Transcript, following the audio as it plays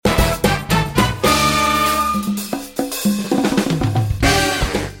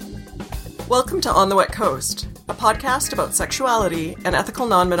Welcome to On the Wet Coast, a podcast about sexuality and ethical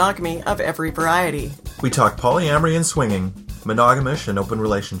non-monogamy of every variety. We talk polyamory and swinging, monogamish and open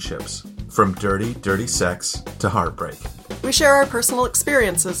relationships, from dirty, dirty sex to heartbreak. We share our personal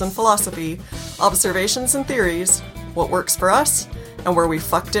experiences and philosophy, observations and theories, what works for us, and where we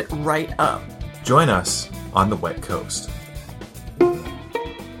fucked it right up. Join us on the Wet Coast.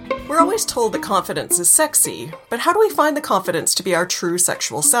 We're always told that confidence is sexy, but how do we find the confidence to be our true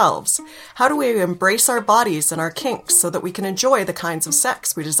sexual selves? How do we embrace our bodies and our kinks so that we can enjoy the kinds of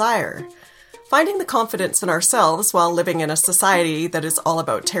sex we desire? Finding the confidence in ourselves while living in a society that is all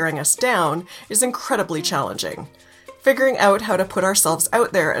about tearing us down is incredibly challenging. Figuring out how to put ourselves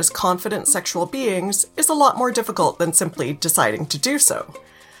out there as confident sexual beings is a lot more difficult than simply deciding to do so.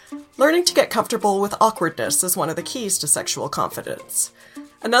 Learning to get comfortable with awkwardness is one of the keys to sexual confidence.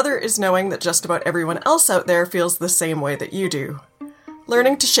 Another is knowing that just about everyone else out there feels the same way that you do.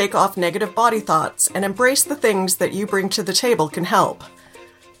 Learning to shake off negative body thoughts and embrace the things that you bring to the table can help.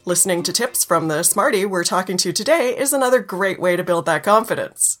 Listening to tips from the smarty we're talking to today is another great way to build that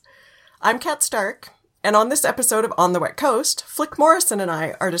confidence. I'm Kat Stark, and on this episode of On the Wet Coast, Flick Morrison and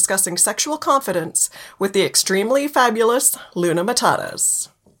I are discussing sexual confidence with the extremely fabulous Luna Matatas.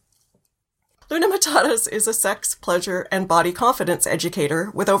 Luna Matatas is a sex, pleasure, and body confidence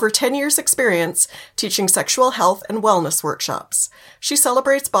educator with over 10 years' experience teaching sexual health and wellness workshops. She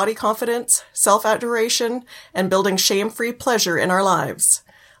celebrates body confidence, self-adoration, and building shame-free pleasure in our lives.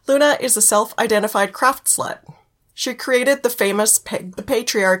 Luna is a self-identified craft slut. She created the famous Peg the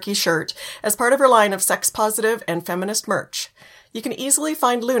Patriarchy shirt as part of her line of sex-positive and feminist merch. You can easily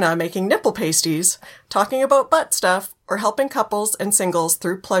find Luna making nipple pasties, talking about butt stuff, or helping couples and singles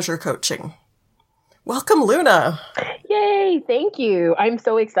through pleasure coaching. Welcome, Luna. Yay, thank you. I'm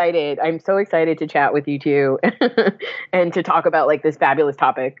so excited. I'm so excited to chat with you two and to talk about this fabulous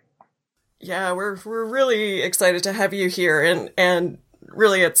topic. Yeah, we're really excited to have you here, and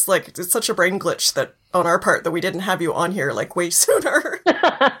really it's such a brain glitch that on our part that we didn't have you on here way sooner.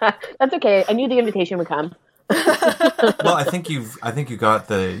 That's okay. I knew the invitation would come. Well, I think you got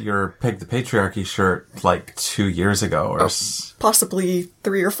your Peg the Patriarchy shirt 2 years ago, or possibly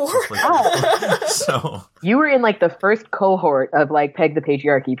 3 or 4. So you were in the first cohort of Peg the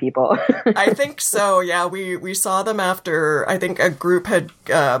Patriarchy people. I think so. Yeah, we saw them after I think a group had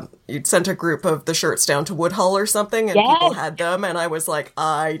you'd sent a group of the shirts down to Woodhull or something, and yes. People had them, and I was like,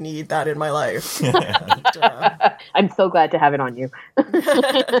 I need that in my life. I'm so glad to have it on you.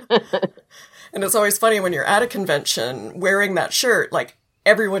 And it's always funny when you're at a convention wearing that shirt,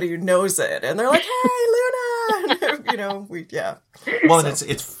 everybody knows it, and they're like, "Hey, Luna!" Yeah. Well, and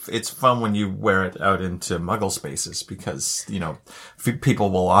it's fun when you wear it out into Muggle spaces because people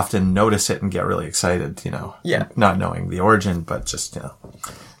will often notice it and get really excited. Yeah. Not knowing the origin, but just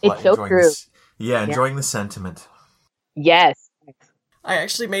it's so true. Enjoying the sentiment. Yes. I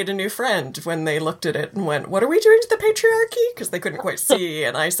actually made a new friend when they looked at it and went, "What are we doing to the patriarchy?" Because they couldn't quite see.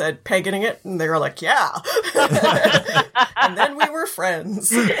 And I said, "Pegging it." And they were like, "Yeah." And then we were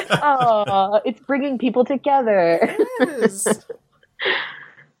friends. Oh, it's bringing people together. It is.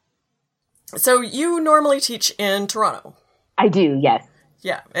 So you normally teach in Toronto? I do, yes.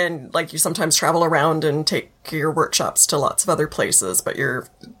 Yeah. And you sometimes travel around and take your workshops to lots of other places, but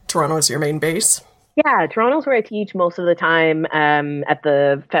Toronto is your main base? Yeah, Toronto's where I teach most of the time at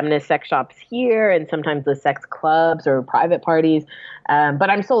the feminist sex shops here and sometimes the sex clubs or private parties. But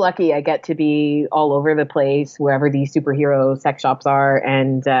I'm so lucky I get to be all over the place, wherever these superhero sex shops are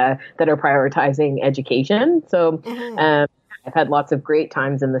and that are prioritizing education. So I've had lots of great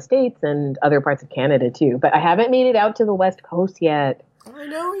times in the States and other parts of Canada too. But I haven't made it out to the West Coast yet. I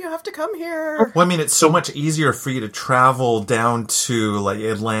know, you have to come here. Well, I mean, it's so much easier for you to travel down to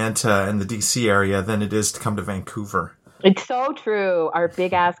Atlanta and the DC area than it is to come to Vancouver. It's so true. Our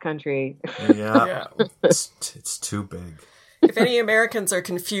big ass country. Yeah. It's too big. If any Americans are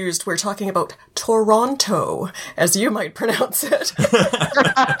confused, we're talking about Toronto, as you might pronounce it.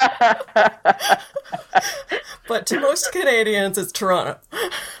 But to most Canadians, it's Toronto.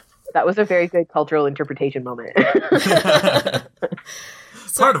 That was a very good cultural interpretation moment.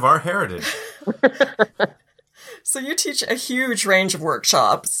 Part of our heritage. So you teach a huge range of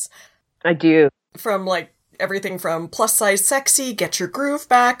workshops. I do. From everything from plus size sexy, get your groove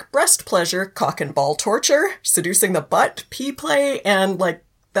back, breast pleasure, cock and ball torture, seducing the butt, pee play, and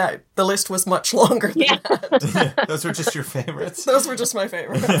that the list was much longer than that. Those were just your favorites? Those were just my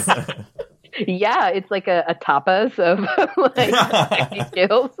favorites. Yeah, it's like a tapas of like sexy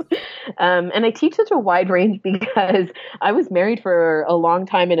skills. And I teach such a wide range because I was married for a long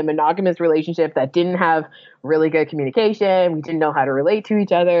time in a monogamous relationship that didn't have really good communication. We didn't know how to relate to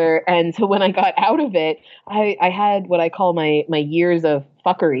each other. And so when I got out of it, I had what I call my years of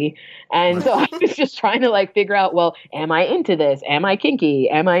fuckery. And so I was just trying to like figure out, well, am I into this? Am I kinky?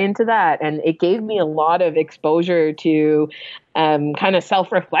 Am I into that? And it gave me a lot of exposure to kind of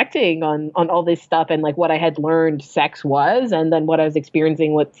self-reflecting on all this stuff and like what I had learned sex was, and then what I was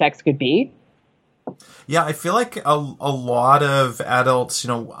experiencing what sex could be. Yeah, I feel like a lot of adults,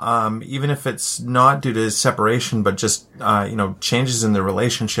 even if it's not due to separation, but just, changes in the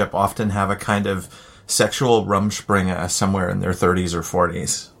relationship often have a kind of sexual rumspringa somewhere in their 30s or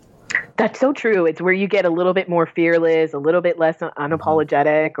 40s. That's so true. It's where you get a little bit more fearless, a little bit less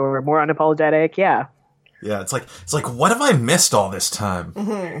unapologetic or more unapologetic. Yeah. Yeah, it's like, what have I missed all this time?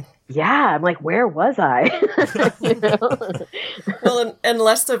 Mm-hmm. Yeah, I'm like, where was I? Well, and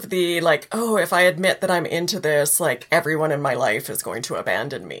less of the like, oh, if I admit that I'm into this, like everyone in my life is going to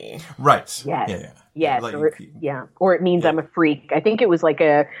abandon me. Right. Yes. Yeah. Yes. Like, Or it means I'm a freak. I think it was like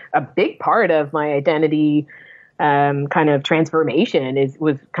a big part of my identity kind of transformation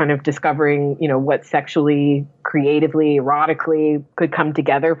was kind of discovering, what sexually, creatively, erotically could come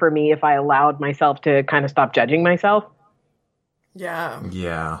together for me if I allowed myself to kind of stop judging myself. Yeah.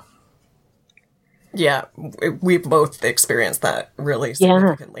 Yeah. Yeah, we've both experienced that really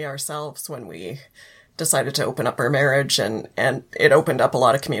significantly ourselves when we decided to open up our marriage, and it opened up a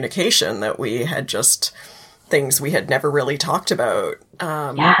lot of communication that we had just things we had never really talked about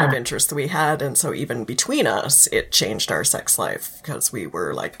of interest that we had. And so even between us, it changed our sex life because we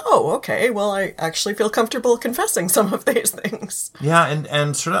were like, oh, okay, well, I actually feel comfortable confessing some of these things. Yeah,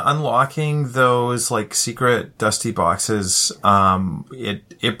 and sort of unlocking those like secret dusty boxes,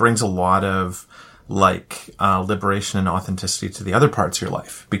 it brings a lot of like liberation and authenticity to the other parts of your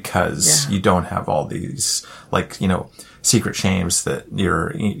life because you don't have all these like, secret shames that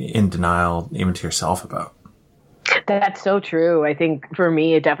you're in denial even to yourself about. That's so true. I think for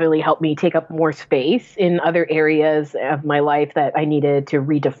me, it definitely helped me take up more space in other areas of my life that I needed to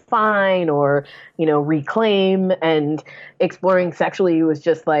redefine or, reclaim. And exploring sexually was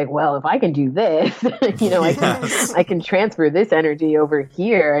just like, well, if I can do this, I can transfer this energy over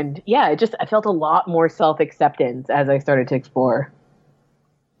here. And yeah, I felt a lot more self-acceptance as I started to explore.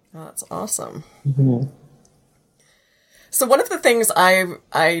 Oh, that's awesome. Mm-hmm. So one of the things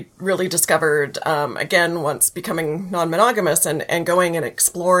I really discovered, again, once becoming non-monogamous and going and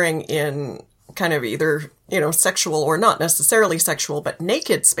exploring in kind of either, sexual or not necessarily sexual, but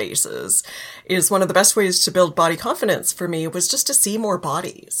naked spaces, is one of the best ways to build body confidence for me was just to see more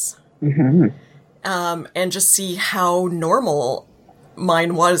bodies. Mm-hmm. And just see how normal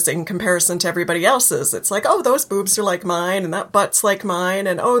mine was in comparison to everybody else's. It's like, oh, those boobs are like mine and that butt's like mine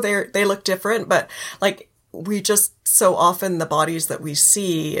and oh, they look different. But like, we just so often the bodies that we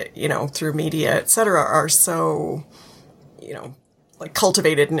see, through media, et cetera, are so, like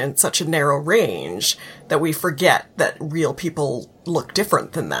cultivated and in such a narrow range that we forget that real people look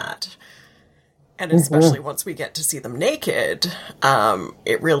different than that. And especially once we get to see them naked,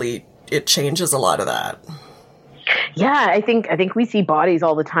 it changes a lot of that. Yeah, I think we see bodies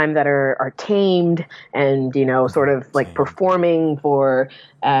all the time that are tamed and, sort of like performing for,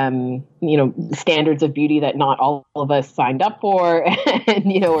 standards of beauty that not all of us signed up for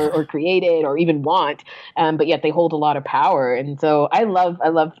and, or created or even want. But yet they hold a lot of power. And so I love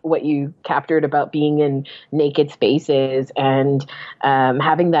what you captured about being in naked spaces and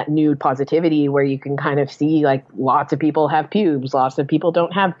having that nude positivity where you can kind of see like lots of people have pubes, lots of people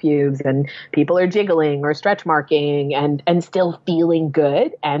don't have pubes, and people are jiggling or stretch marking and still feeling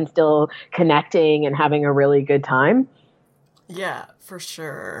good and still connecting and having a really good time. Yeah, for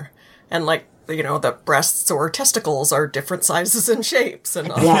sure. And like, the breasts or testicles are different sizes and shapes, and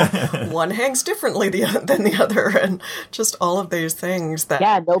one hangs differently than the other, and just all of these things that...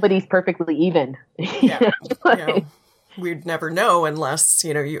 Yeah, nobody's perfectly even. We'd never know unless,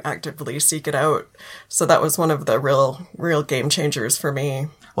 you actively seek it out. So that was one of the real game changers for me.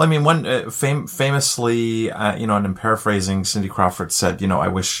 Well, I mean, one famously, and I'm paraphrasing, Cindy Crawford said, I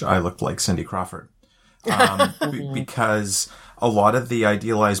wish I looked like Cindy Crawford. Because a lot of the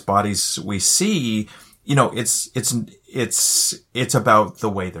idealized bodies we see, it's about the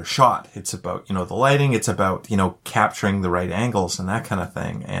way they're shot. It's about, the lighting. It's about, capturing the right angles and that kind of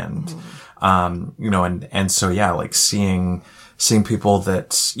thing. And, and so, yeah, like seeing people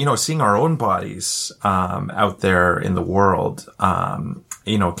that, seeing our own bodies, out there in the world, can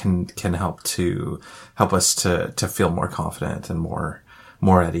help us to feel more confident and more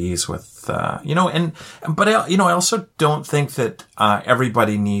more at ease with, but I also don't think that,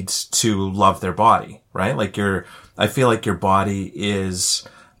 everybody needs to love their body, right? Like I feel like your body is,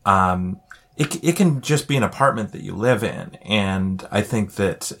 it can just be an apartment that you live in. And I think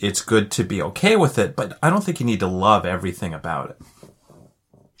that it's good to be okay with it, but I don't think you need to love everything about it.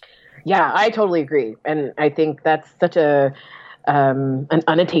 Yeah, I totally agree. And I think that's such an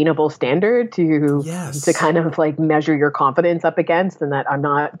unattainable standard to kind of like measure your confidence up against, and that I'm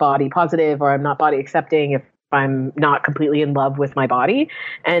not body positive or I'm not body accepting if I'm not completely in love with my body.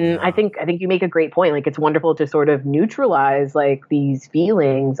 And I think you make a great point. Like, it's wonderful to sort of neutralize like these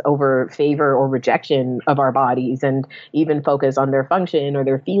feelings over favor or rejection of our bodies, and even focus on their function or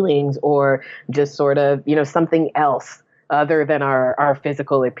their feelings, or just sort of, something else other than our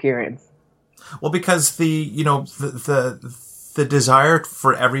physical appearance. Well, because the desire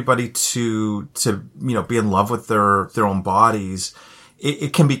for everybody to be in love with their own bodies,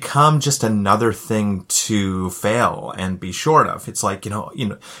 it can become just another thing to fail and be short of. It's like,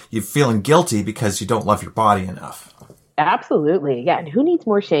 you're feeling guilty because you don't love your body enough. Absolutely. Yeah. And who needs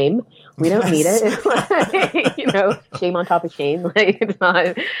more shame? We don't need it. Shame on top of shame. Like, it's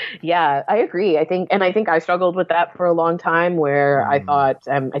not, yeah, I agree. I think I struggled with that for a long time, where I thought,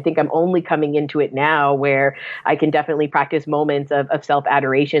 I think I'm only coming into it now, where I can definitely practice moments of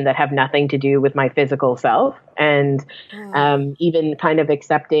self-adoration that have nothing to do with my physical self. And even kind of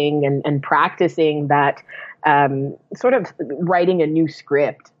accepting and practicing that, sort of writing a new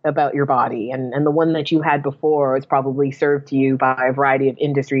script about your body, and the one that you had before is probably served to you by a variety of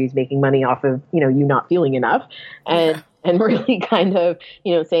industries making money off of, you not feeling enough. And really kind of,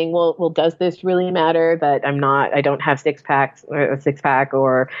 saying, well, does this really matter that I don't have six pack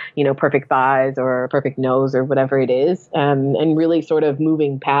or, perfect thighs or a perfect nose or whatever it is. And really sort of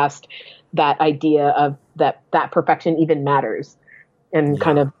moving past that idea of that perfection even matters, and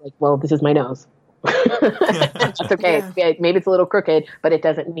kind of like, well, this is my nose. That's okay. Yeah, maybe it's a little crooked, but it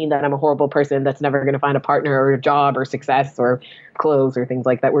doesn't mean that I'm a horrible person that's never going to find a partner or a job or success or clothes or things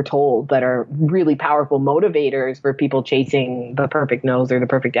like that. We're told that are really powerful motivators for people chasing the perfect nose or the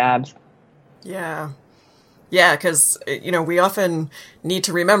perfect abs. Yeah. Yeah, because, we often need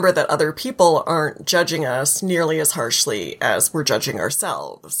to remember that other people aren't judging us nearly as harshly as we're judging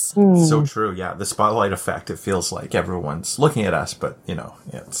ourselves. So true. Yeah. The spotlight effect, it feels like everyone's looking at us, but,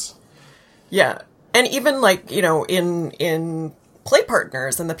 it's... Yeah. And even like, in play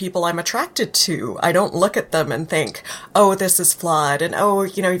partners and the people I'm attracted to, I don't look at them and think, oh, this is flawed. And, oh,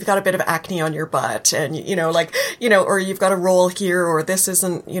 you've got a bit of acne on your butt, and, or you've got a roll here, or this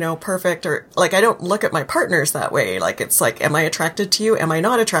isn't, perfect, or like, I don't look at my partners that way. Like, it's like, am I attracted to you? Am I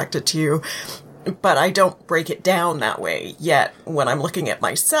not attracted to you? But I don't break it down that way. Yet when I'm looking at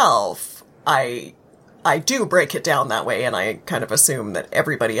myself, I do break it down that way, and I kind of assume that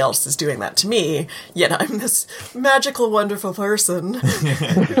everybody else is doing that to me, yet I'm this magical, wonderful person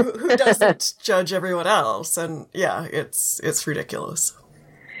who doesn't judge everyone else. And yeah, it's ridiculous.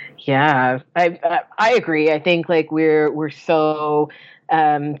 Yeah, I agree. I think like we're so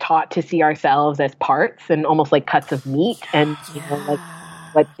taught to see ourselves as parts and almost like cuts of meat, and like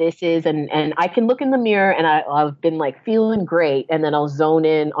what this is, and I can look in the mirror and I've been like feeling great, and then I'll zone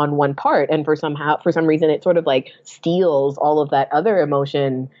in on one part, and for some reason it sort of like steals all of that other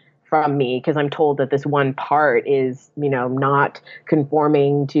emotion from me, because I'm told that this one part is, not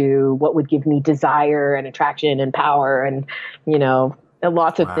conforming to what would give me desire and attraction and power, and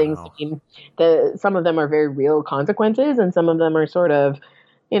lots of things. I mean, some of them are very real consequences, and some of them are sort of,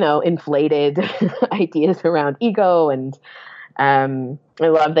 inflated ideas around ego. And I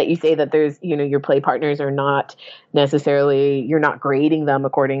love that you say that there's, your play partners are not necessarily, you're not grading them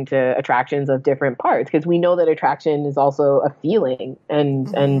according to attractions of different parts, because we know that attraction is also a feeling and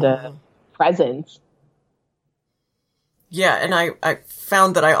presence. Yeah, and I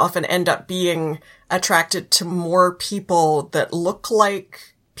found that I often end up being attracted to more people that look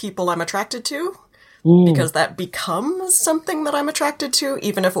like people I'm attracted to. Because that becomes something that I'm attracted to,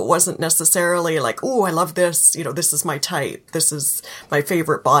 even if it wasn't necessarily like, oh, I love this, this is my type, this is my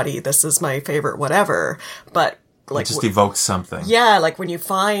favorite body, this is my favorite whatever. But like, it just evokes something. Yeah, like when you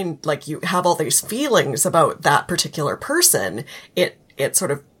find, like, you have all these feelings about that particular person, it sort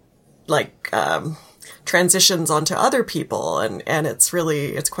of like transitions onto other people, and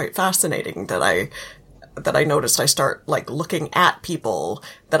it's quite fascinating that I noticed I start like looking at people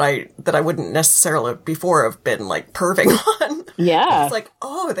that I wouldn't necessarily before have been like perving on. Yeah. It's like,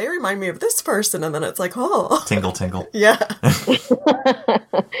 oh, they remind me of this person. And then it's like, oh. Tingle, tingle. Yeah.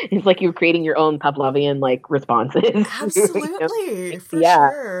 It's like you're creating your own Pavlovian like responses. Absolutely. For yeah.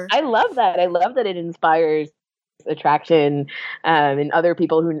 sure. I love that. I love that it inspires attraction in other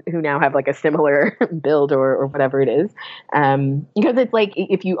people who now have like a similar build or whatever it is. Because it's like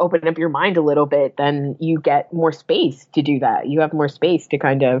if you open up your mind a little bit, then you get more space to do that. You have more space to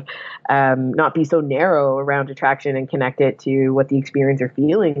kind of not be so narrow around attraction and connect it to what the experience or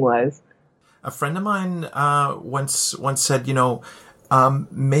feeling was. A friend of mine once said,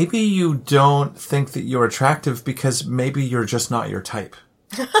 maybe you don't think that you're attractive because maybe you're just not your type.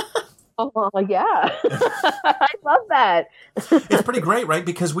 Oh, yeah. I love that. It's pretty great, right?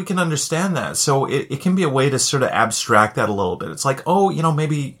 Because we can understand that. So it can be a way to sort of abstract that a little bit. It's like,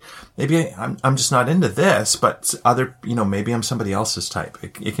 maybe I'm just not into this, but maybe I'm somebody else's type.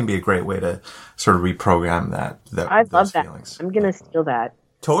 It can be a great way to sort of reprogram that I love that. Feelings. I'm going to steal that.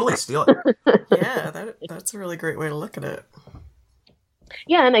 Totally steal it. Yeah, that's a really great way to look at it.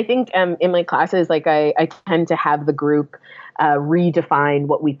 Yeah, and I think in my classes, like I tend to have the group redefine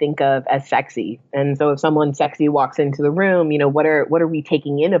what we think of as sexy. And so if someone sexy walks into the room, what are we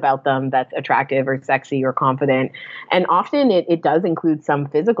taking in about them that's attractive or sexy or confident? And often it does include some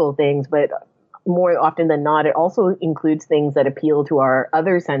physical things, but more often than not, it also includes things that appeal to our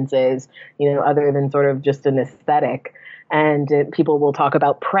other senses, other than sort of just an aesthetic. And people will talk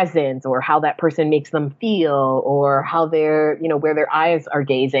about presence or how that person makes them feel or how they're, where their eyes are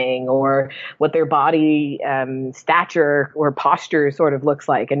gazing or what their body stature or posture sort of looks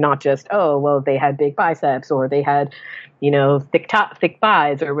like. And not just, they had big biceps or they had, thick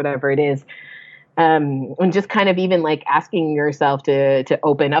thighs or whatever it is. And just kind of even like asking yourself to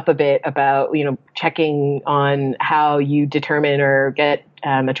open up a bit about, checking on how you determine or get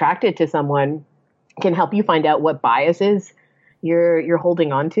attracted to someone can help you find out what biases you're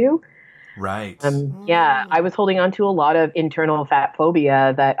holding on to. Right. Yeah, I was holding on to a lot of internal fat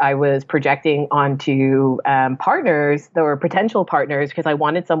phobia that I was projecting onto partners that were potential partners because I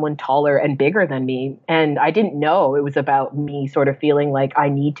wanted someone taller and bigger than me. And I didn't know it was about me sort of feeling like I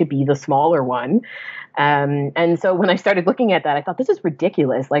need to be the smaller one. And so when I started looking at that, I thought, this is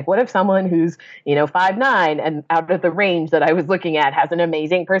ridiculous. Like, what if someone who's, 5'9" and out of the range that I was looking at has an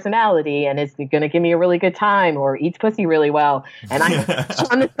amazing personality and is going to give me a really good time or eats pussy really well. And I'm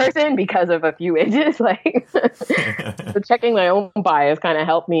on this person because of a few inches. Like, so checking my own bias kind of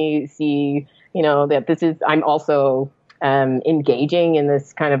helped me see, that I'm also engaging in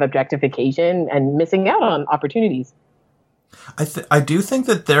this kind of objectification and missing out on opportunities. I do think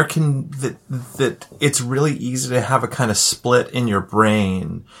that that it's really easy to have a kind of split in your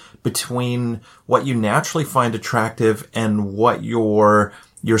brain between what you naturally find attractive and what your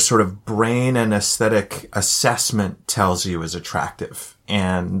sort of brain and aesthetic assessment tells you is attractive.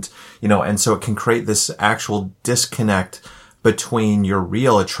 And, and so it can create this actual disconnect between your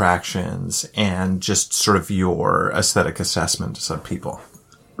real attractions and just sort of your aesthetic assessments of people.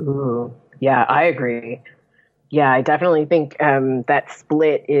 Ooh, yeah, I agree. Yeah, I definitely think that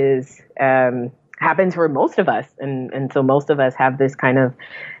split is happens for most of us. And so most of us have this kind of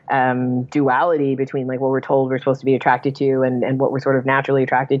duality between like what we're told we're supposed to be attracted to and what we're sort of naturally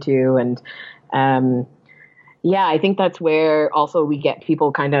attracted to. And I think that's where also we get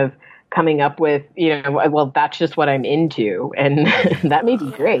people kind of coming up with, well, that's just what I'm into. And that may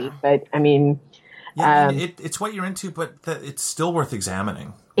be great. But I mean, it's what you're into, but it's still worth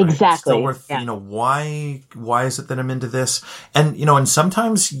examining. Right? Exactly. It's still worth, why is it that I'm into this? And, and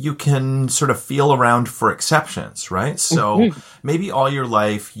sometimes you can sort of feel around for exceptions, right? So maybe all your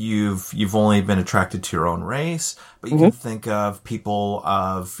life you've only been attracted to your own race, but you can think of people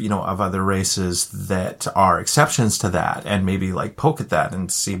of other races that are exceptions to that and maybe like poke at that and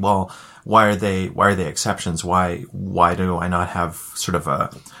see, well, why are they exceptions? Why do I not have sort of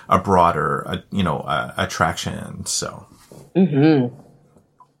a broader, attraction? So. Mm-hmm.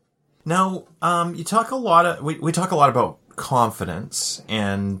 Now, we talk a lot about confidence,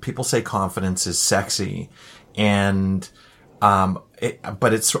 and people say confidence is sexy, and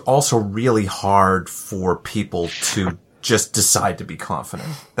but it's also really hard for people to just decide to be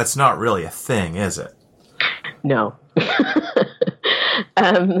confident. That's not really a thing, is it? No.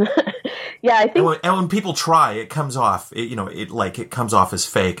 Yeah, I think. And when people try, it comes off. It comes off as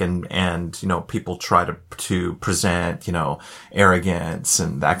fake, and people try to present arrogance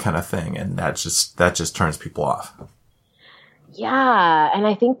and that kind of thing, and that just turns people off. Yeah, and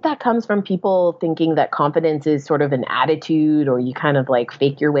I think that comes from people thinking that confidence is sort of an attitude, or you kind of like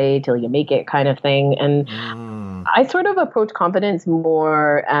fake your way till you make it kind of thing. And I sort of approach confidence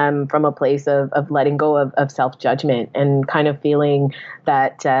more from a place of letting go of self-judgment and kind of feeling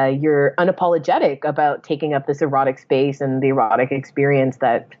that you're unapologetic about taking up this erotic space and the erotic experience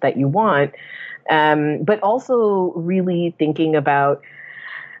that you want, but also really thinking about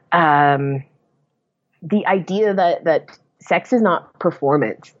the idea that sex is not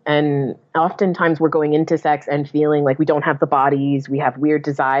performance. And oftentimes we're going into sex and feeling like we don't have the bodies, we have weird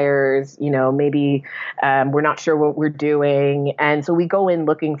desires, maybe we're not sure what we're doing. And so we go in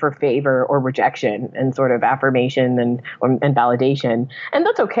looking for favor or rejection and sort of affirmation and validation. And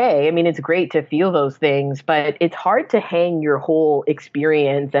that's okay. I mean, it's great to feel those things, but it's hard to hang your whole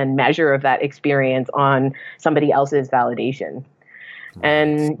experience and measure of that experience on somebody else's validation.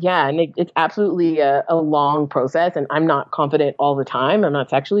 And it's absolutely a long process, and I'm not confident all the time. I'm not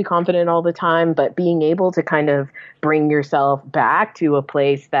sexually confident all the time, but being able to kind of bring yourself back to a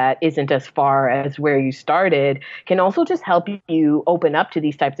place that isn't as far as where you started can also just help you open up to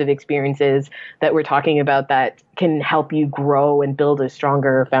these types of experiences that we're talking about that can help you grow and build a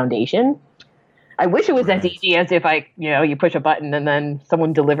stronger foundation. I wish it was as easy as if you push a button and then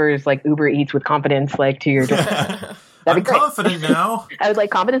someone delivers like Uber Eats with confidence, like to your door. I'm confident now. I would like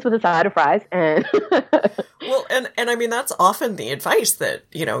confidence with a side of fries. And well, and I mean, that's often the advice that,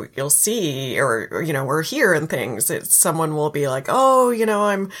 you'll see or hear in things. Someone will be like, oh,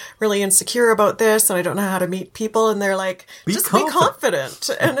 I'm really insecure about this and I don't know how to meet people. And they're like, be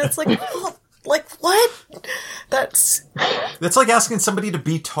confident. And it's like, oh, like what? That's like asking somebody to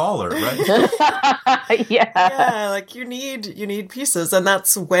be taller, right? Yeah, like you need pieces, and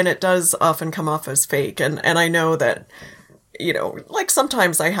that's when it does often come off as fake. And I know that, like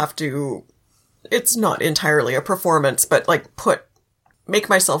sometimes I have to, it's not entirely a performance, but like make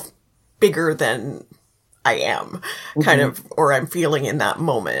myself bigger than I am, kind of, or I'm feeling in that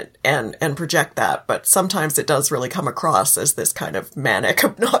moment and project that. But sometimes it does really come across as this kind of manic,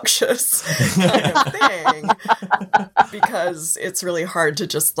 obnoxious kind of thing because it's really hard to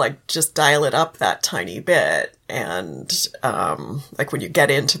just dial it up that tiny bit. And, like when you get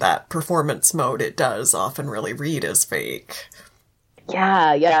into that performance mode, it does often really read as fake.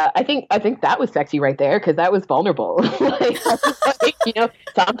 Yeah. I think that was sexy right there because that was vulnerable.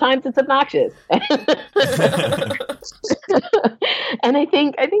 Sometimes it's obnoxious. And I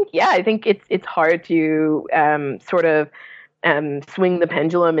think it's hard to sort of swing the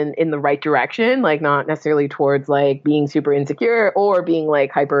pendulum in the right direction, like not necessarily towards like being super insecure or being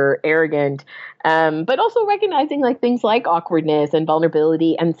like hyper arrogant, but also recognizing like things like awkwardness and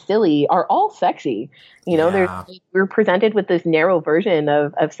vulnerability and silly are all sexy. We're presented with this narrow version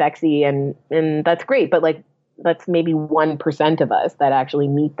of sexy, and that's great, but like that's maybe 1% of us that actually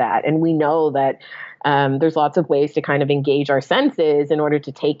meet that. And we know that there's lots of ways to kind of engage our senses in order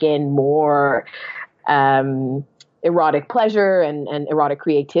to take in more erotic pleasure and erotic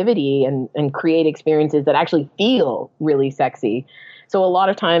creativity and create experiences that actually feel really sexy. So a lot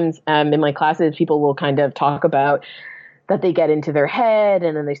of times in my classes, people will kind of talk about that they get into their head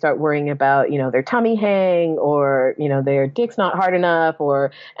and then they start worrying about, their tummy hang or, their dick's not hard enough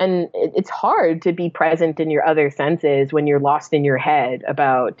and it's hard to be present in your other senses when you're lost in your head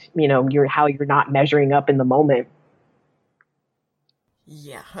about, how you're not measuring up in the moment.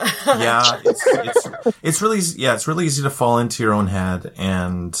 Yeah. Yeah. It's really easy to fall into your own head.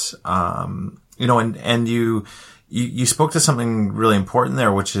 And, and you spoke to something really important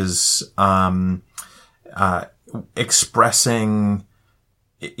there, which is, expressing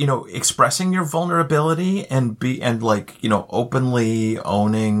your vulnerability and openly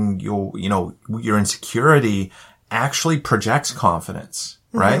owning your insecurity actually projects confidence,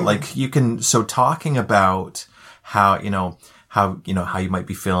 right? Mm-hmm. Like talking about how you might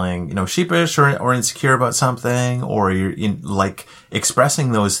be feeling, sheepish or insecure about something, or you're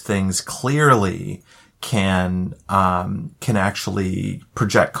expressing those things clearly can actually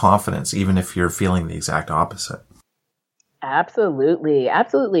project confidence, even if you're feeling the exact opposite. Absolutely.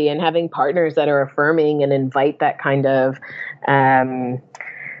 And having partners that are affirming and invite that kind of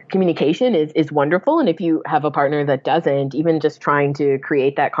communication is wonderful. And if you have a partner that doesn't, even just trying to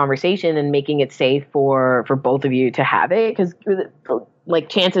create that conversation and making it safe for both of you to have it, because like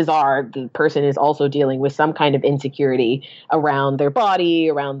chances are the person is also dealing with some kind of insecurity around their body,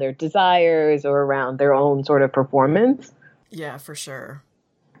 around their desires, or around their own sort of performance. Yeah, for sure.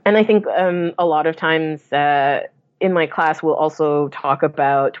 And I think a lot of times in my class, we'll also talk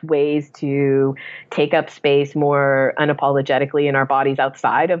about ways to take up space more unapologetically in our bodies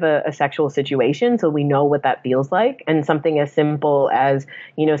outside of a sexual situation, so we know what that feels like. And something as simple as,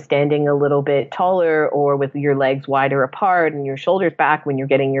 standing a little bit taller or with your legs wider apart and your shoulders back when you're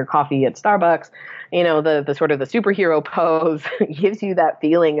getting your coffee at Starbucks, the sort of the superhero pose gives you that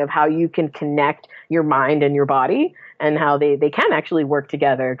feeling of how you can connect your mind and your body and how they can actually work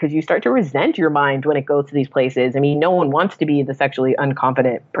together, because you start to resent your mind when it goes to these places. I mean, no one wants to be the sexually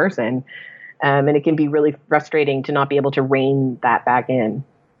unconfident person. And it can be really frustrating to not be able to rein that back in.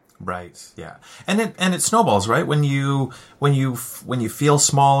 Right. Yeah. And it snowballs, right? When you feel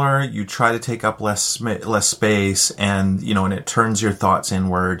smaller, you try to take up less space, and and it turns your thoughts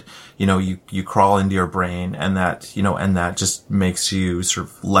inward. You crawl into your brain, and that just makes you sort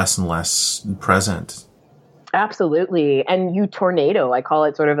of less and less present. Absolutely. And you tornado, I call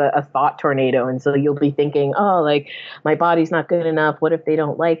it sort of a thought tornado. And so you'll be thinking, oh, like my body's not good enough. What if they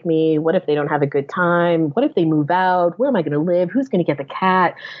don't like me? What if they don't have a good time? What if they move out? Where am I going to live? Who's going to get the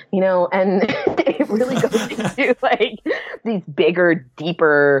cat? And it really goes into like these bigger,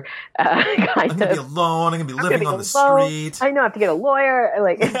 deeper kind I'm going to be alone. I'm going to be living on the street. I know I have to get a lawyer.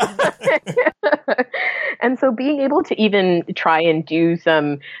 And so being able to even try and do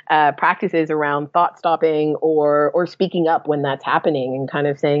some practices around thought stopping or speaking up when that's happening and kind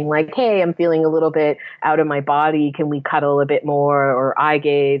of saying like, hey, I'm feeling a little bit out of my body. Can we cuddle a bit more, or eye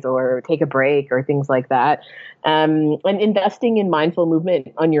gaze, or take a break, or things like that? And investing in mindful movement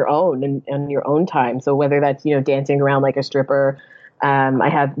on your own and on your own time. So whether that's, dancing around like a stripper. I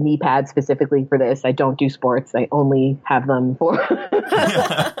have knee pads specifically for this. I don't do sports. I only have them for...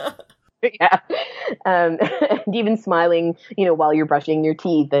 Yeah. And even smiling, while you're brushing your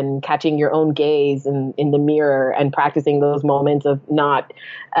teeth and catching your own gaze in the mirror and practicing those moments of not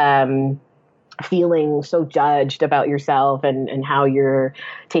feeling so judged about yourself and how you're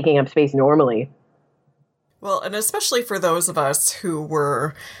taking up space normally. Well, and especially for those of us who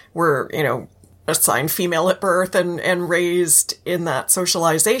were assigned female at birth and raised in that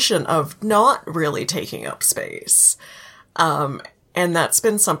socialization of not really taking up space. And that's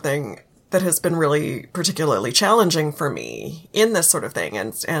been something that has been really particularly challenging for me in this sort of thing.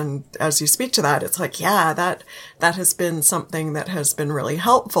 And as you speak to that, it's like, yeah, that has been something that has been really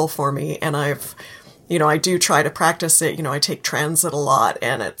helpful for me. And I do try to practice it. I take transit a lot,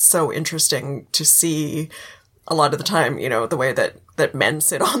 and it's so interesting to see a lot of the time, the way that men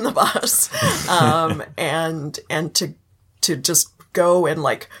sit on the bus, and to just go and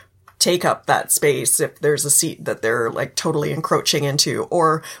like take up that space if there's a seat that they're like totally encroaching into,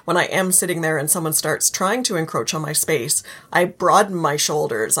 or when I am sitting there and someone starts trying to encroach on my space, I broaden my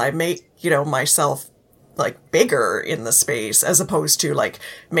shoulders. I make, myself like bigger in the space as opposed to like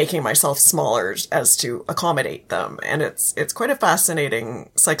making myself smaller as to accommodate them. And it's quite a fascinating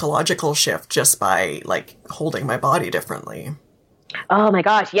psychological shift just by like holding my body differently. Oh my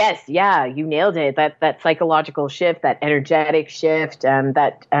gosh. Yes. Yeah. You nailed it. That psychological shift, that energetic shift,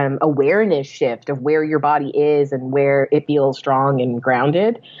 that awareness shift of where your body is and where it feels strong and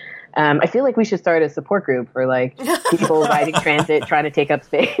grounded. I feel like we should start a support group for like people riding transit, trying to take up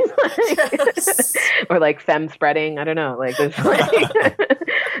space, Yes. or like femme spreading. I don't know. Like, it's like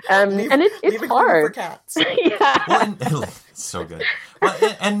and it's hard. For cats. Yeah. Well, so good. Well,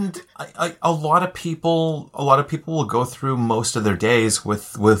 and a lot of people will go through most of their days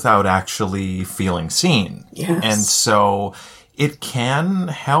without actually feeling seen. Yes. And so it can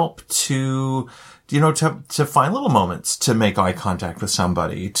help to find little moments to make eye contact with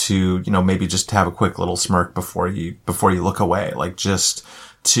somebody, to, maybe just have a quick little smirk before you look away, like just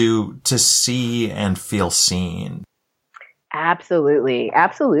to see and feel seen. Absolutely.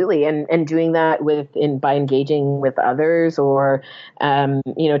 And doing that by engaging with others, or,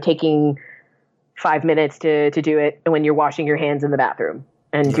 taking 5 minutes to do it when you're washing your hands in the bathroom,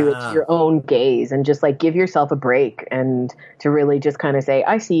 and do it to your own gaze, and just like give yourself a break, and to really just kind of say,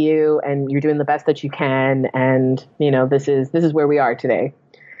 I see you, and you're doing the best that you can. And, this is where we are today.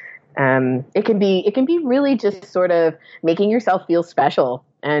 It can be really just sort of making yourself feel special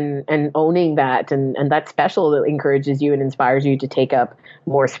and owning that, and that special that encourages you and inspires you to take up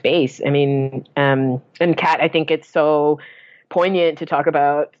more space. I mean, and Kat, I think it's so poignant to talk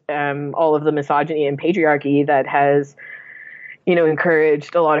about all of the misogyny and patriarchy that has,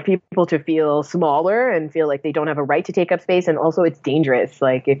 encouraged a lot of people to feel smaller and feel like they don't have a right to take up space. And also it's dangerous,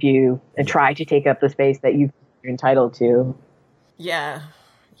 like if you try to take up the space that you're entitled to. Yeah,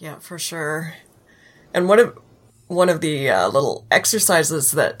 for sure. And one of the little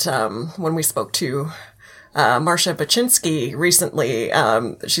exercises that when we spoke to Marsha Baczynski recently,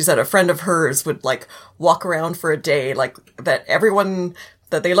 she said a friend of hers would like walk around for a day, like that everyone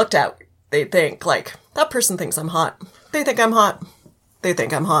that they looked at, they think like, that person thinks I'm hot. They think I'm hot. They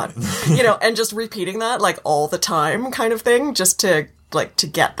think I'm hot. And just repeating that like all the time kind of thing, just to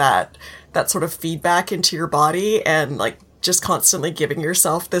get that sort of feedback into your body, and like just constantly giving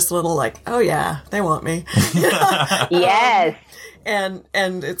yourself this little like, oh yeah, they want me. Yes. And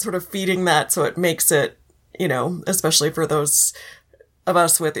it's sort of feeding that, so it makes it, especially for those of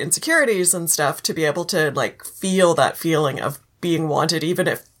us with insecurities and stuff, to be able to like feel that feeling of being wanted, even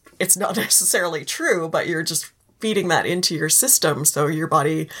if it's not necessarily true, but you're just feeding that into your system so your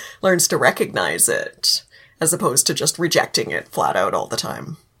body learns to recognize it as opposed to just rejecting it flat out all the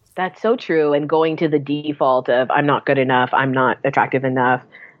time. That's so true. And going to the default of I'm not good enough, I'm not attractive enough.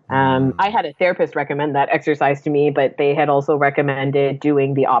 I had a therapist recommend that exercise to me, but they had also recommended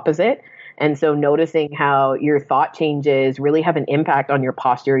doing the opposite. And so noticing how your thought changes really have an impact on your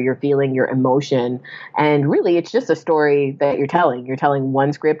posture, your feeling, your emotion. And really, it's just a story that you're telling. You're telling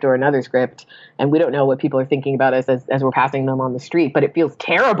one script or another script. And we don't know what people are thinking about us as we're passing them on the street. But it feels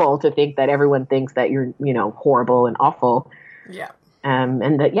terrible to think that everyone thinks that you're, horrible and awful. Yeah.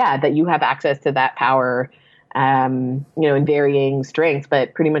 And that you have access to that power, in varying strengths,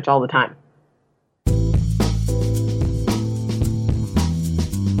 but pretty much all the time.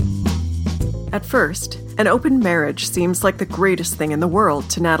 At first, an open marriage seems like the greatest thing in the world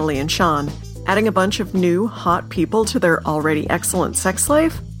to Natalie and Sean. Adding a bunch of new, hot people to their already excellent sex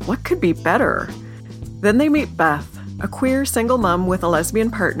life? What could be better? Then they meet Beth, a queer single mom with a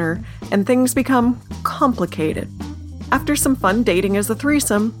lesbian partner, and things become complicated. After some fun dating as a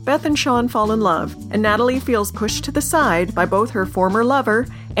threesome, Beth and Sean fall in love, and Natalie feels pushed to the side by both her former lover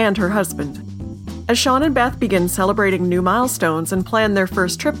and her husband. As Sean and Beth begin celebrating new milestones and plan their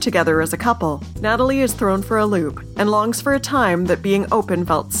first trip together as a couple, Natalie is thrown for a loop and longs for a time that being open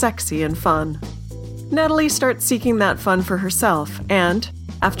felt sexy and fun. Natalie starts seeking that fun for herself and,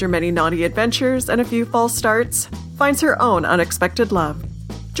 after many naughty adventures and a few false starts, finds her own unexpected love.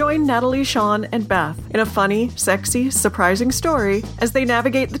 Join Natalie, Sean, and Beth in a funny, sexy, surprising story as they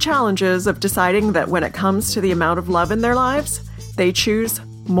navigate the challenges of deciding that when it comes to the amount of love in their lives, they choose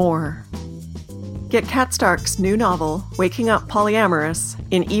more. Get Kat Stark's new novel, Waking Up Polyamorous,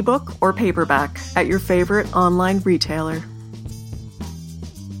 in ebook or paperback at your favorite online retailer.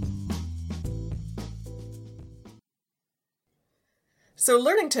 So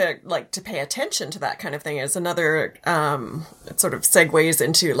learning to pay attention to that kind of thing is another, it sort of segues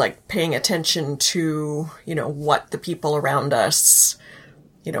into paying attention to, what the people around us,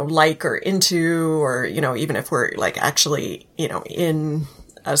 like or into, or, even if we're actually, in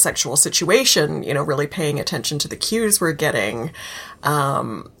a sexual situation, really paying attention to the cues we're getting,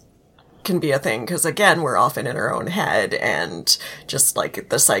 can be a thing. Cause again, we're often in our own head and just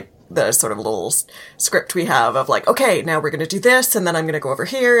the sort of little script we have of okay, now we're going to do this and then I'm going to go over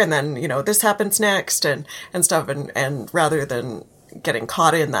here and then, this happens next and stuff. And rather than getting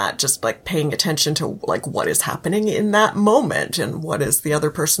caught in that, just paying attention to what is happening in that moment and what is the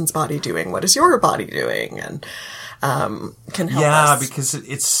other person's body doing? What is your body doing? And, can help us. Yeah, because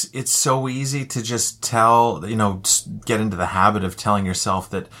it's so easy to just tell, just get into the habit of telling yourself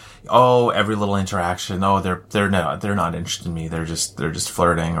that, every little interaction, they're not interested in me. They're just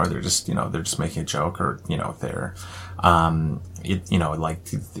flirting, or they're just making a joke, or, they're,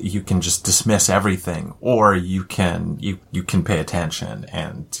 you can just dismiss everything, or you can pay attention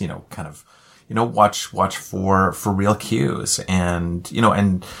and, kind of, watch for real cues and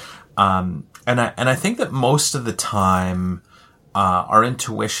I think that most of the time, our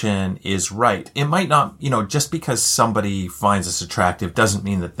intuition is right. It might not, just because somebody finds us attractive doesn't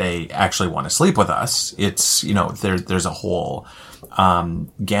mean that they actually want to sleep with us. It's, there's a whole,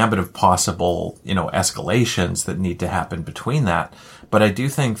 gambit of possible, escalations that need to happen between that. But I do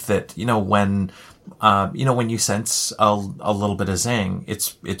think that, when you sense a little bit of zing,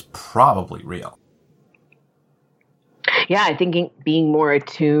 it's probably real. Yeah, I think being more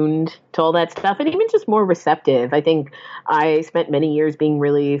attuned to all that stuff and even just more receptive. I think I spent many years being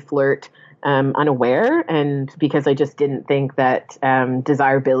really flirt unaware, and because I just didn't think that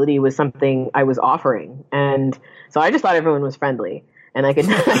desirability was something I was offering. And so I just thought everyone was friendly. And I could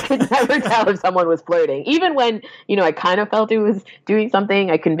never tell if someone was flirting. Even when, I kind of felt it was doing something,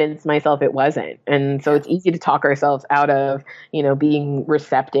 I convinced myself it wasn't. And so it's easy to talk ourselves out of, being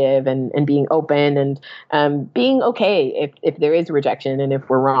receptive and being open and being okay if there is rejection and if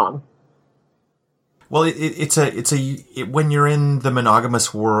we're wrong. Well, when you're in the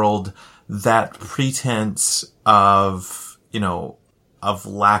monogamous world, that pretense of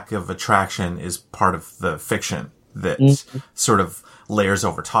lack of attraction is part of the fiction that sort of layers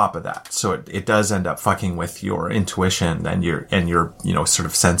over top of that. So it does end up fucking with your intuition and your sort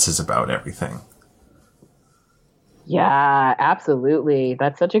of senses about everything. Yeah, absolutely.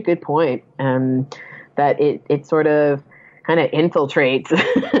 That's such a good point. That it sort of kind of infiltrates,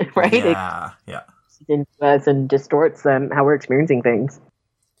 right? Yeah. Into us and distorts how we're experiencing things.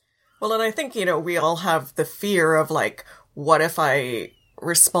 Well, and I think, we all have the fear of what if I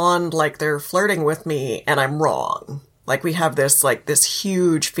respond like they're flirting with me and I'm wrong? We have this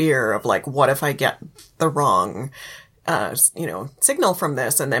huge fear of what if I get the wrong signal from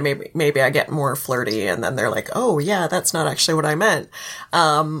this, and then maybe I get more flirty, and then they're like, oh yeah, that's not actually what I meant.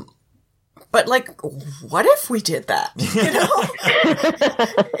 But like, what if we did that? You know,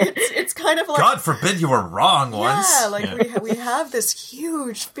 it's kind of like, God forbid you were wrong once. Yeah, like we have this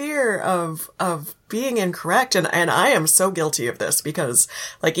huge fear of being incorrect, and I am so guilty of this, because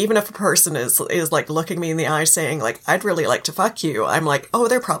like, even if a person is like looking me in the eye saying like, I'd really like to fuck you, I'm like, oh,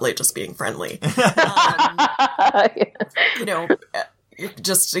 they're probably just being friendly. You know,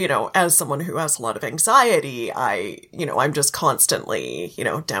 just, you know, as someone who has a lot of anxiety, I'm just constantly, you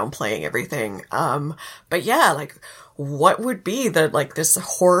know, downplaying everything. But yeah, like, what would be this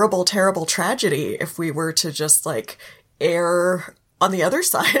horrible, terrible tragedy if we were to just like err on the other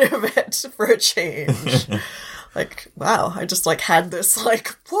side of it for a change? Like, wow, I just like had this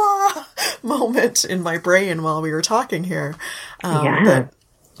like, wah moment in my brain while we were talking here. That,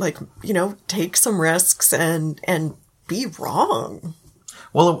 like, you know, take some risks and be wrong.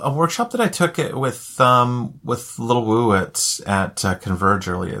 Well, a workshop that I took it with Little Woo at Converge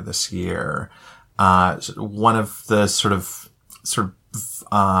earlier this year, one of the sort of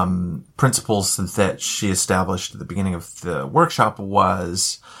principles that she established at the beginning of the workshop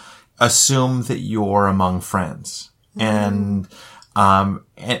was assume that you're among friends. And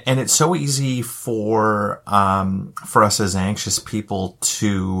it's so easy for us as anxious people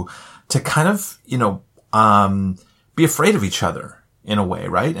to kind of, you know, be afraid of each other in a way,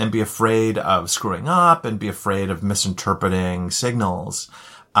 right? And be afraid of screwing up and be afraid of misinterpreting signals.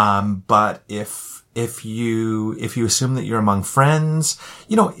 But if you assume that you're among friends,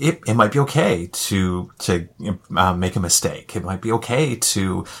 you know, it might be okay to make a mistake. It might be okay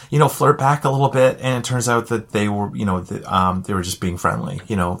to, you know, flirt back a little bit. And it turns out that they were, you know, they were just being friendly,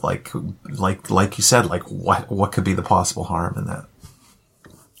 you know, like you said, like what could be the possible harm in that?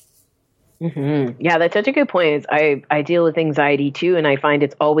 Mm-hmm. Yeah, that's such a good point. I deal with anxiety too, and I find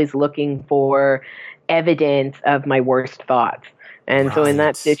it's always looking for evidence of my worst thoughts. And so in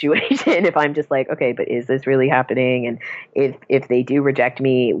that situation, if I'm just like, okay, but is this really happening? And if they do reject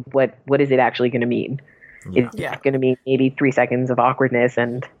me, what is it actually going to mean? Yeah. It's going to mean maybe 3 seconds of awkwardness,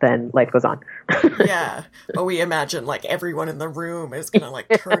 and then life goes on. Yeah. But we imagine like everyone in the room is going to like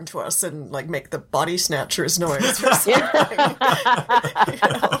turn to us and like make the body snatchers noise or something. You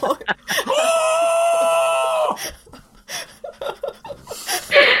know?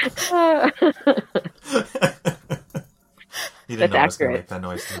 You didn't That's know I was going to accurate. make that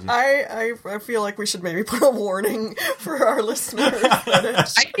noise, did you? I feel like we should maybe put a warning for our listeners.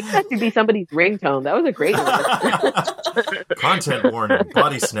 I think that should be somebody's ringtone. That was a great one. Content warning,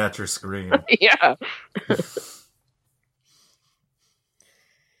 body snatcher scream. Yeah.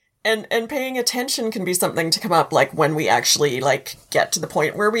 And paying attention can be something to come up like when we actually like get to the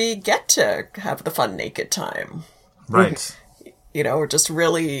point where we get to have the fun naked time. Right. You know, just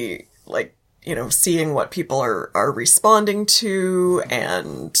really like, you know, seeing what people are responding to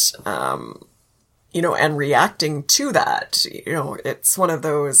and, you know, and reacting to that. You know, it's one of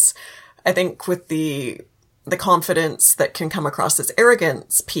those, I think with the confidence that can come across as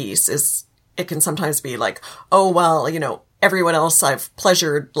arrogance piece is it can sometimes be like, oh, well, you know, everyone else I've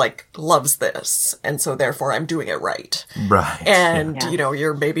pleasured, like, loves this. And so therefore I'm doing it right. Right. And, you know,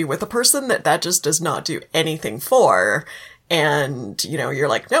 you're maybe with a person that just does not do anything for. And, you know, you're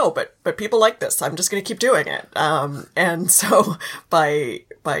like, no, but people like this. I'm just going to keep doing it. And so by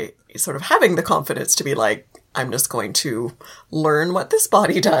sort of having the confidence to be like, I'm just going to learn what this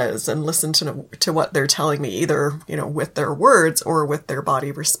body does and listen to what they're telling me, either, you know, with their words or with their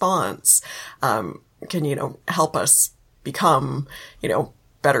body response, can, you know, help us become, you know,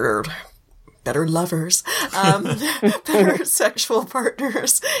 better lovers, better sexual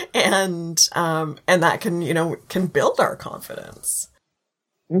partners, and that can, you know, can build our confidence.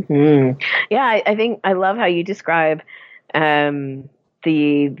 Mm-hmm. Yeah, I think I love how you describe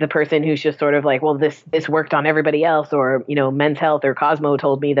the person who's just sort of like, well, this worked on everybody else, or, you know, Men's Health or Cosmo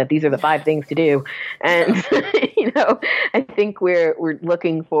told me that these are the 5 things to do. And, you know, I think we're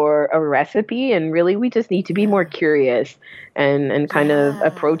looking for a recipe, and really we just need to be more curious and kind of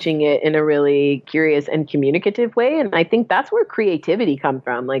approaching it in a really curious and communicative way. And I think that's where creativity comes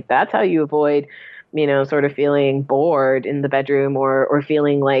from. Like, that's how you avoid, you know, sort of feeling bored in the bedroom or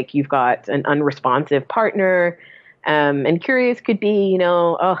feeling like you've got an unresponsive partner. And curious could be, you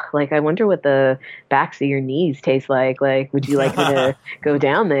know, oh, like, I wonder what the backs of your knees taste like. Like, would you like me to go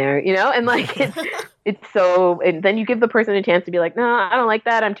down there? You know, and like, it's so, and then you give the person a chance to be like, no, I don't like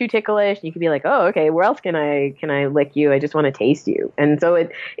that. I'm too ticklish. And you can be like, oh, okay, where else can I lick you? I just want to taste you. And so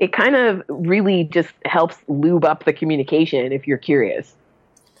it kind of really just helps lube up the communication if you're curious.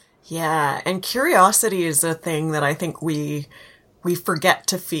 Yeah, and curiosity is a thing that I think we forget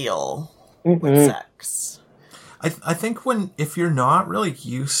to feel with sex. I think if you're not really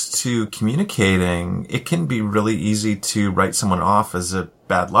used to communicating, it can be really easy to write someone off as a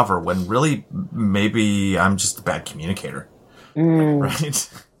bad lover when really maybe I'm just a bad communicator. Right?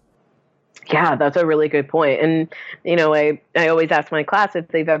 Yeah, that's a really good point. And, I always ask my class if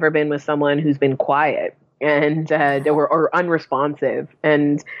they've ever been with someone who's been quiet and or unresponsive.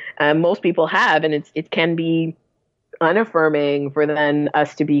 And most people have, and it can be unaffirming for then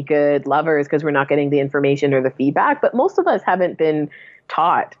us to be good lovers because we're not getting the information or the feedback. But most of us haven't been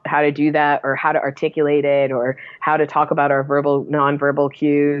taught how to do that or how to articulate it or how to talk about our nonverbal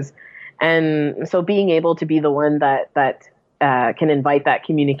cues. And so being able to be the one that can invite that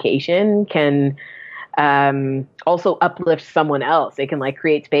communication can also uplift someone else. It can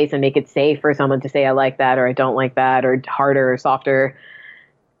create space and make it safe for someone to say, I like that, or I don't like that, or harder or softer.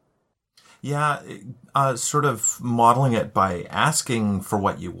 Yeah, sort of modeling it by asking for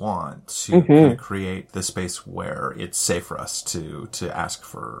what you want to kind of create the space where it's safe for us to ask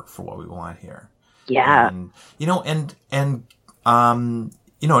for what we want here. Yeah. And,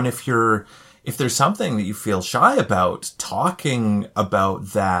 if there's something that you feel shy about, talking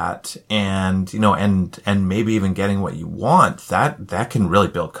about that and maybe even getting what you want, that can really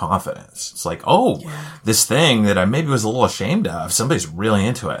build confidence. It's like, this thing that I maybe was a little ashamed of, somebody's really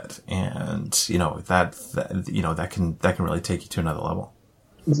into it. And, that can really take you to another level.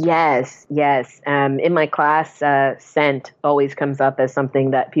 Yes. In my class, scent always comes up as something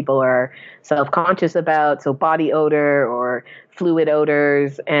that people are self-conscious about. So body odor or fluid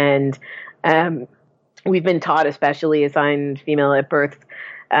odors. And we've been taught, especially assigned female at birth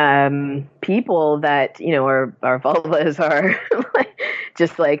people, that our vulvas are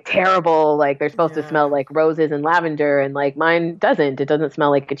just terrible. They're supposed to smell like roses and lavender, and mine doesn't. It doesn't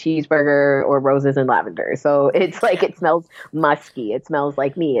smell like a cheeseburger or roses and lavender. So it's it smells musky. It smells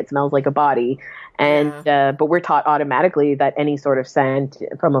like me. It smells like a body. And but we're taught automatically that any sort of scent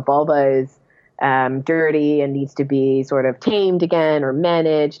from a vulva is dirty and needs to be sort of tamed again or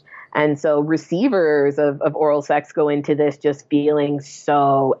managed. And so receivers of oral sex go into this just feeling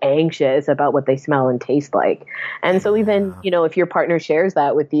so anxious about what they smell and taste like. And so even, if your partner shares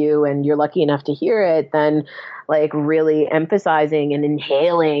that with you and you're lucky enough to hear it, then really emphasizing and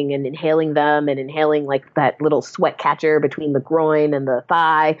inhaling them and inhaling that little sweat catcher between the groin and the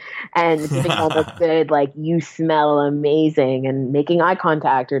thigh and giving them a good, you smell amazing, and making eye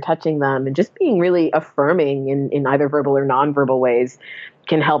contact or touching them and just being really affirming in either verbal or nonverbal ways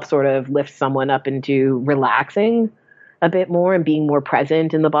can help sort of lift someone up into relaxing a bit more and being more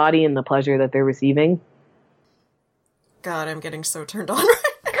present in the body and the pleasure that they're receiving. God, I'm getting so turned on right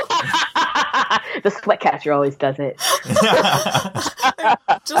The sweat catcher always does it.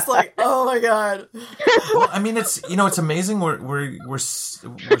 Just oh my God. Well, I mean, it's amazing. We're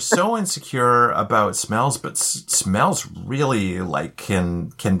so insecure about smells, but smells really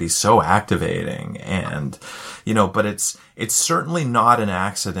can be so activating, and but it's certainly not an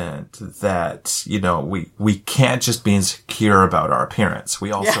accident that we can't just be insecure about our appearance.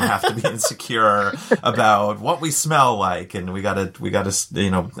 We also have to be insecure about what we smell like, and we gotta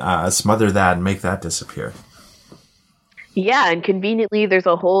smother that and make that disappear. Yeah, and conveniently, there's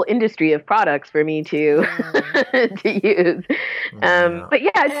a whole industry of products for me to use. But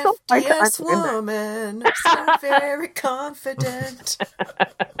yeah, it's so hard to understand. Woman, so very confident.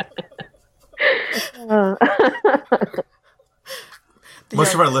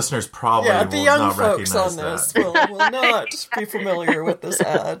 Most of our listeners probably the will young not folks recognize on this that. will not be familiar with this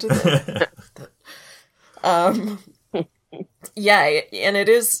ad. Yeah, and it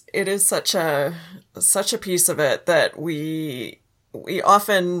is such a piece of it that we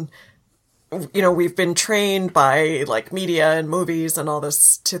often, we've been trained by media and movies and all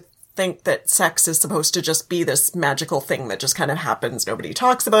this to think that sex is supposed to just be this magical thing that just kind of happens. Nobody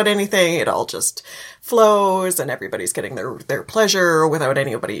talks about anything. It all just flows and everybody's getting their pleasure without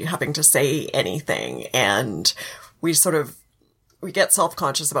anybody having to say anything. And we get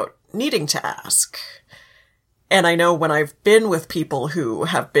self-conscious about needing to ask. And I know when I've been with people who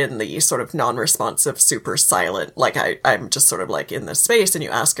have been the sort of non-responsive, super silent, I'm just sort of in this space, and you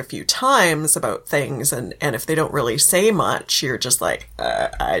ask a few times about things, and if they don't really say much, you're just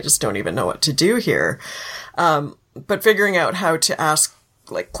I just don't even know what to do here. But figuring out how to ask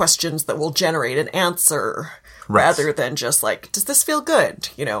questions that will generate an answer rather than just does this feel good?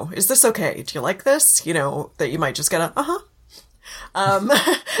 Is this okay? Do you like this? That you might just get a,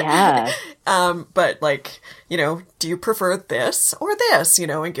 Yeah. But like, do you prefer this or this,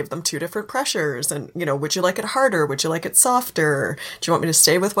 and give them two different pressures and, would you like it harder? Would you like it softer? Do you want me to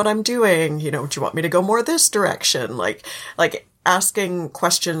stay with what I'm doing? Do you want me to go more this direction? Like asking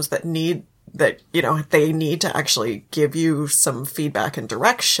questions that they need to actually give you some feedback and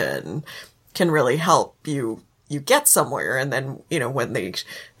direction can really help you get somewhere. And then, when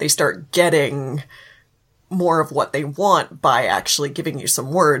they start getting more of what they want by actually giving you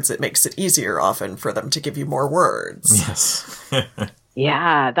some words, it makes it easier often for them to give you more words. Yes.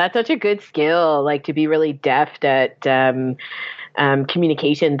 Yeah, that's such a good skill, like to be really deft at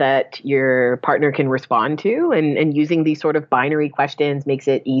communication that your partner can respond to, and using these sort of binary questions makes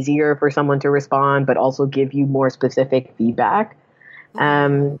it easier for someone to respond, but also give you more specific feedback.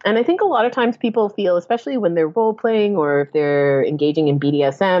 And I think a lot of times people feel, especially when they're role playing or if they're engaging in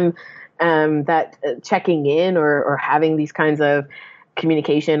BDSM, that checking in or having these kinds of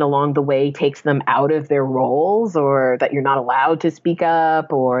communication along the way takes them out of their roles, or that you're not allowed to speak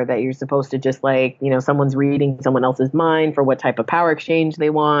up, or that you're supposed to just someone's reading someone else's mind for what type of power exchange they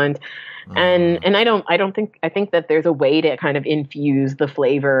want. And I think that there's a way to kind of infuse the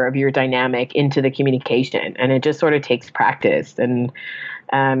flavor of your dynamic into the communication, and it just sort of takes practice and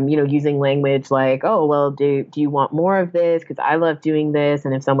using language like, oh, well, do you want more of this? Because I love doing this.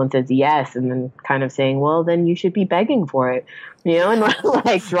 And if someone says yes, and then kind of saying, well, then you should be begging for it, and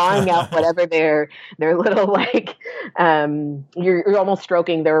like drawing out whatever their little you're almost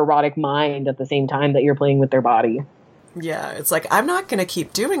stroking their erotic mind at the same time that you're playing with their body. Yeah, it's like, I'm not going to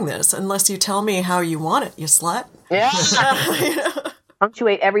keep doing this unless you tell me how you want it, you slut. Yeah.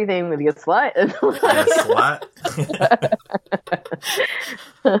 Punctuate everything with your slut. Slut.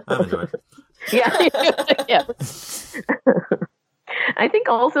 I'll do it. Yeah. I think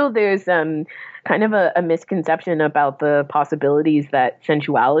also there's kind of a misconception about the possibilities that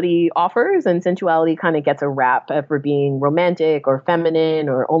sensuality offers, and sensuality kind of gets a rap for being romantic or feminine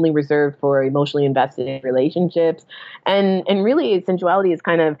or only reserved for emotionally invested relationships. And really, sensuality is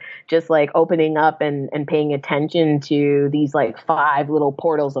kind of just like opening up and paying attention to these like 5 little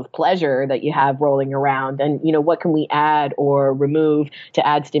portals of pleasure that you have rolling around, and what can we add or remove to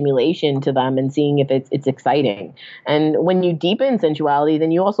add stimulation to them, and seeing if it's exciting. And when you deepen sensuality, then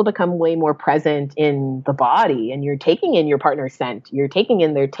you also become way more present in the body, and you're taking in your partner's scent, you're taking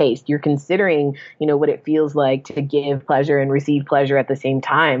in their taste, you're considering what it feels like to give pleasure and receive pleasure at the same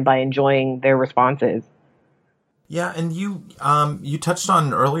time by enjoying their responses. Yeah, and you touched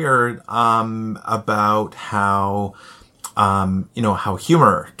on earlier about how how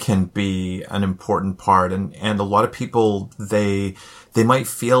humor can be an important part, and a lot of people they might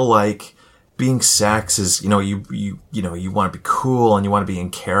feel like being sex is, you want to be cool and you want to be in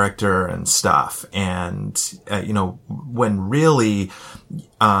character and stuff. And, when really,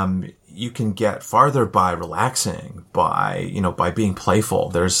 you can get farther by relaxing, by being playful.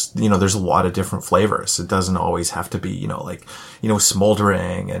 There's a lot of different flavors. It doesn't always have to be,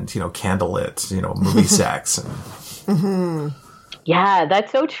 smoldering and, candlelit, movie sex. And... Mm-hmm. Yeah,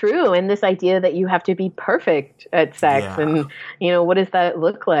 that's so true. And this idea that you have to be perfect at sex, and, what does that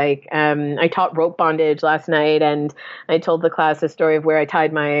look like? I taught rope bondage last night, and I told the class a story of where I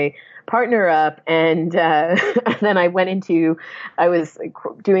tied my partner up, and then I was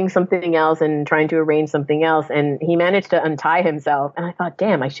doing something else and trying to arrange something else, and he managed to untie himself, and I thought,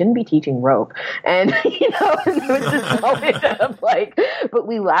 damn, I shouldn't be teaching rope. And it was this moment of but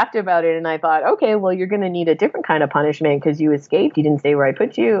we laughed about it, and I thought, okay, well, you're going to need a different kind of punishment because you escaped, you didn't stay where I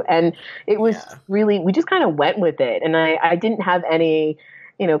put you. And it was really, we just kind of went with it, and I didn't have any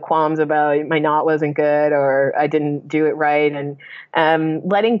qualms about my knot wasn't good or I didn't do it right. And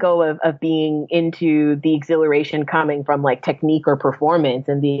letting go of being into the exhilaration coming from like technique or performance,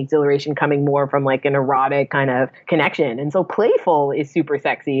 and the exhilaration coming more from like an erotic kind of connection. And so playful is super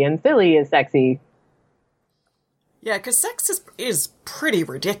sexy and silly is sexy. Yeah, because sex is pretty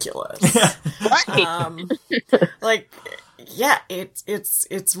ridiculous. Right.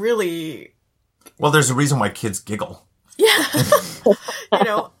 It's really... Well, there's a reason why kids giggle. Yeah.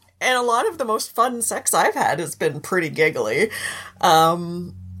 And a lot of the most fun sex I've had has been pretty giggly.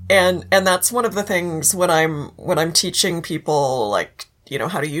 And that's one of the things when I'm teaching people, like,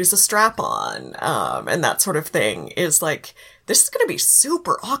 how to use a strap-on, and that sort of thing, is like, this is going to be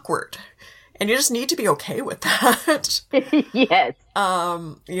super awkward. And you just need to be okay with that. Yes.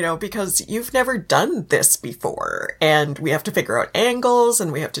 Because you've never done this before, and we have to figure out angles,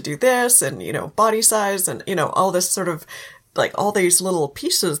 and we have to do this, and, body size, and, all this sort of, like, all these little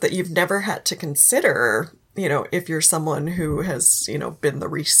pieces that you've never had to consider if you're someone who has, been the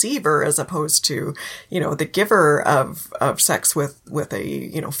receiver as opposed to, the giver of sex with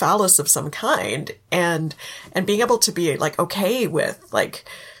a, phallus of some kind, and being able to be like, okay with like,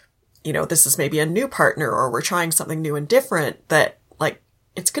 this is maybe a new partner, or we're trying something new and different, that like,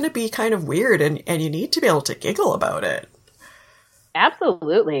 it's going to be kind of weird, and you need to be able to giggle about it.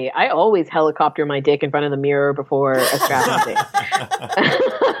 Absolutely. I always helicopter my dick in front of the mirror before a strap-on date.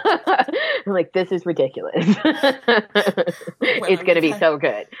 I'm like, this is ridiculous. It's going to be so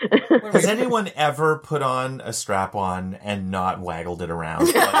good. Has anyone ever put on a strap-on and not waggled it around?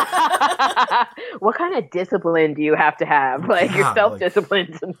 What kind of discipline do you have to have? Like, you're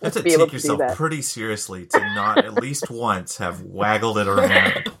self-disciplined to be able to do that. You have to take yourself pretty seriously to not at least once have waggled it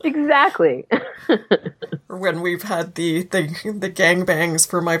around. Exactly. When we've had the gangbangs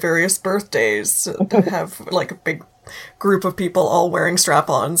for my various birthdays, have like a big group of people all wearing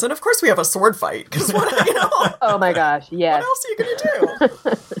strap-ons, and of course we have a sword fight, because oh my gosh, yes. What else are you going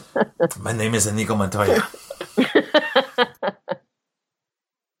to do? My name is Inigo Montoya.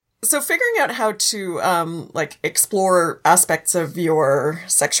 So figuring out how to explore aspects of your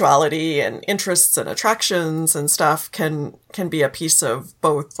sexuality and interests and attractions and stuff can be a piece of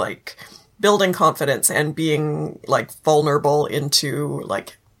both like building confidence and being like vulnerable into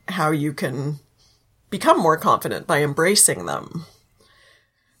like how you can become more confident by embracing them.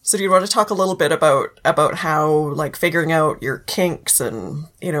 So do you want to talk a little bit about how like figuring out your kinks and,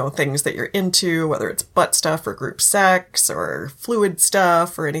 things that you're into, whether it's butt stuff or group sex or fluid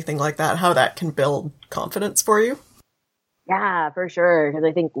stuff or anything like that, how that can build confidence for you? Yeah, for sure. Because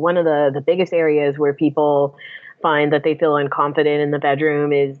I think one of the biggest areas where people find that they feel unconfident in the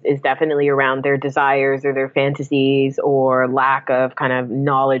bedroom is definitely around their desires or their fantasies or lack of kind of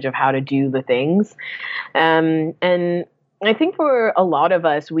knowledge of how to do the things. And I think for a lot of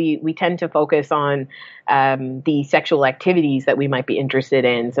us, we tend to focus on the sexual activities that we might be interested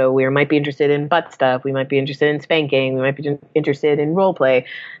in. So we might be interested in butt stuff. We might be interested in spanking. We might be interested in role play.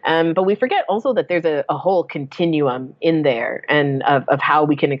 But we forget also that there's a whole continuum in there and of how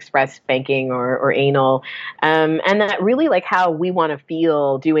we can express spanking or anal. And that really like how we want to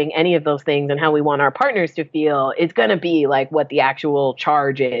feel doing any of those things and how we want our partners to feel is going to be like what the actual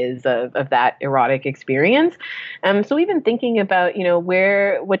charge is of that erotic experience. So even thinking about,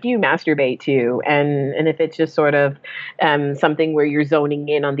 what do you masturbate to? And if it's just sort of something where you're zoning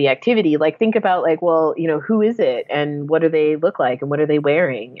in on the activity, like think about like, well, who is it and what do they look like and what are they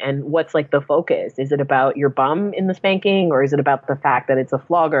wearing and what's like the focus? Is it about your bum in the spanking, or is it about the fact that it's a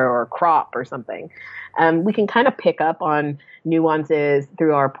flogger or a crop or something? We can kind of pick up on nuances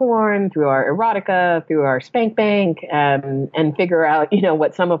through our porn, through our erotica, through our spank bank, and figure out,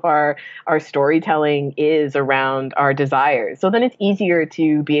 what some of our storytelling is around our desires. So then it's easier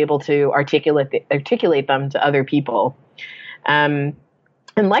to be able to articulate them to other people.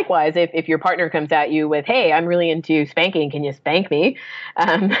 And likewise, if your partner comes at you with, hey, I'm really into spanking, can you spank me?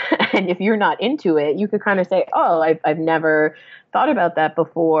 And if you're not into it, you could kind of say, oh, I've never thought about that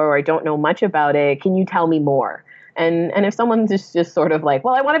before, or I don't know much about it. Can you tell me more? And if someone's just sort of like,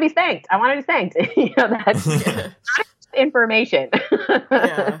 well, I want to be spanked. I want to be spanked. That's information.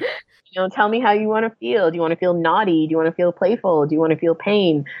 Yeah. Tell me how you want to feel. Do you want to feel naughty? Do you want to feel playful? Do you want to feel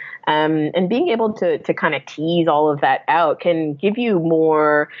pain? And being able to kind of tease all of that out can give you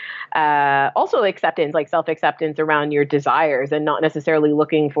more also acceptance, like self-acceptance around your desires, and not necessarily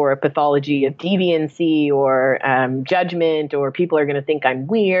looking for a pathology of deviancy or judgment, or people are going to think I'm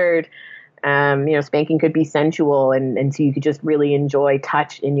weird. Spanking could be sensual, and so you could just really enjoy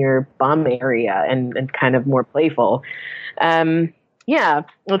touch in your bum area and kind of more playful.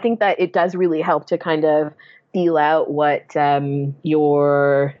 I think that it does really help to kind of feel out what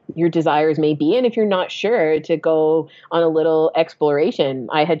your desires may be. And if you're not sure, to go on a little exploration.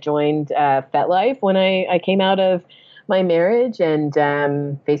 I had joined FetLife when I came out of my marriage, and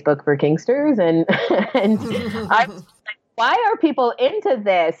Facebook for Kinksters. And I was like, why are people into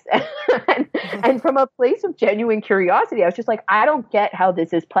this? and from a place of genuine curiosity, I was just like, I don't get how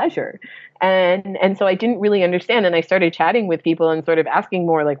this is pleasure. And so I didn't really understand. And I started chatting with people and sort of asking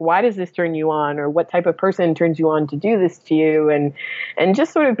more like, why does this turn you on? Or what type of person turns you on to do this to you? And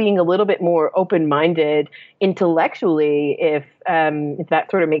just sort of being a little bit more open-minded intellectually, if that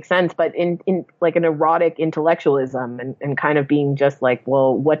sort of makes sense, but in like an erotic intellectualism, and kind of being just like,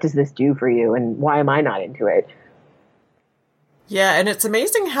 well, what does this do for you? And why am I not into it? Yeah, and it's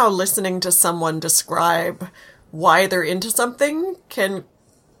amazing how listening to someone describe why they're into something can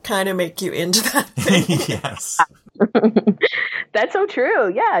kind of make you into that thing. Yes. That's so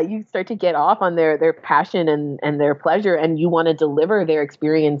true. Yeah, you start to get off on their passion and their pleasure, and you want to deliver their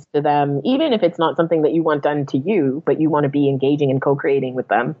experience to them, even if it's not something that you want done to you, but you want to be engaging and co-creating with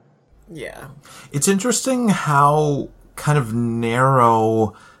them. Yeah. It's interesting how kind of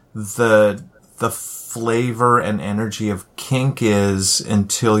narrow the flavor and energy of kink is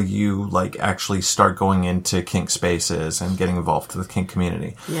until you like actually start going into kink spaces and getting involved with the kink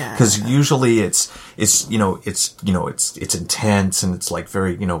community. Yeah. Because usually it's intense and it's like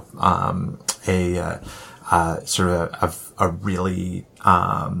very, sort of a really,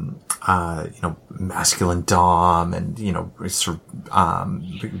 masculine dom and, sort of,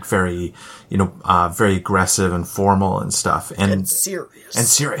 very, very aggressive and formal and stuff. And serious. And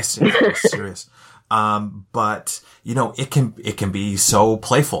serious. Serious. But, it can be so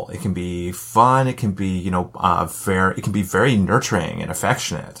playful. It can be fun. It can be, it can be very nurturing and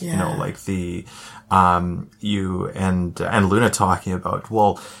affectionate. Yeah. Like the, you and Luna talking about,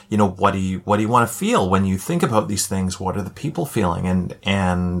 well, what do you want to feel when you think about these things? What are the people feeling?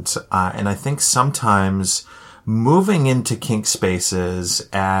 And I think sometimes moving into kink spaces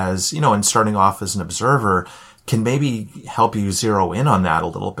as, and starting off as an observer can maybe help you zero in on that a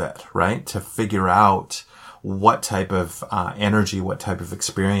little bit, right? To figure out what type of energy, what type of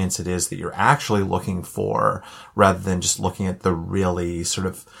experience it is that you're actually looking for, rather than just looking at the really sort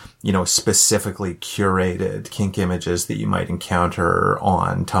of, specifically curated kink images that you might encounter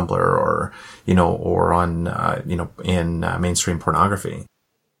on Tumblr or, or on, in mainstream pornography.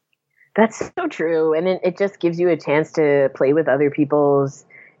 That's so true. And it just gives you a chance to play with other people's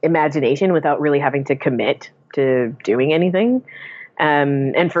imagination without really having to commit to doing anything.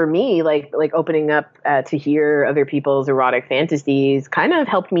 And for me, like opening up to hear other people's erotic fantasies kind of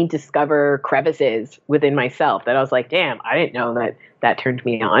helped me discover crevices within myself that I was like, damn, I didn't know that turned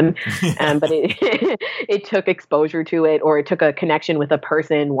me on. But it took exposure to it, or it took a connection with a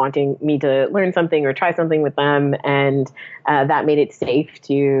person wanting me to learn something or try something with them. And that made it safe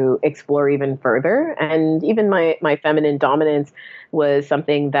to explore even further. And even my feminine dominance was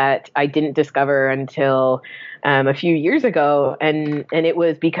something that I didn't discover until a few years ago. And it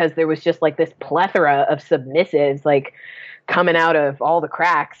was because there was just like this plethora of submissives, like coming out of all the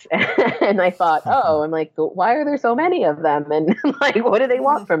cracks. And I thought, I'm like, why are there so many of them? And like, what do they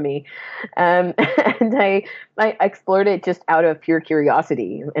want from me? And I explored it just out of pure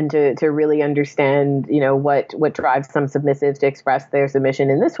curiosity and to really understand, what drives some submissives to express their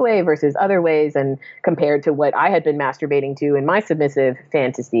submission in this way versus other ways, and compared to what I had been masturbating to in my submissive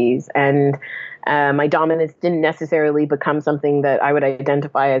fantasies. And my dominance didn't necessarily become something that I would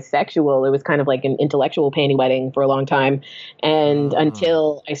identify as sexual. It was kind of like an intellectual panty wedding for a long time. And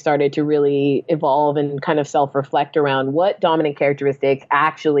until I started to really evolve and kind of self-reflect around what dominant characteristics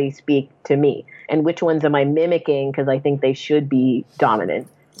actually speak to me and which ones am I mimicking because I think they should be dominant.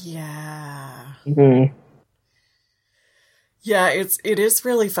 Yeah. Mm-hmm. Yeah, it is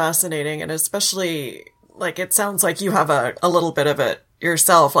really fascinating, and especially like it sounds like you have a little bit of it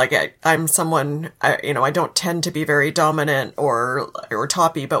yourself. Like I'm someone, I don't tend to be very dominant or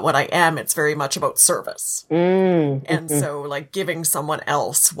toppy, but when I am, it's very much about service. Mm-hmm. And so like giving someone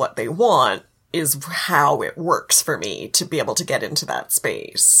else what they want is how it works for me to be able to get into that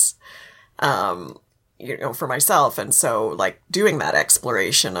space, for myself. And so like doing that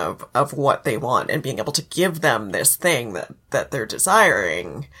exploration of what they want and being able to give them this thing that they're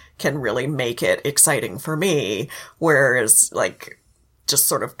desiring can really make it exciting for me. Whereas like just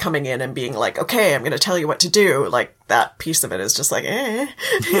sort of coming in and being like, okay, I'm going to tell you what to do. Like that piece of it is just like, eh.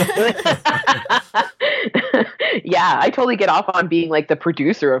 Yeah, I totally get off on being like the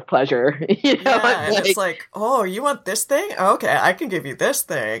producer of pleasure. Yeah, and it's like, oh, you want this thing? Okay, I can give you this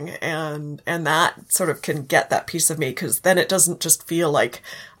thing. And that sort of can get that piece of me, because then it doesn't just feel like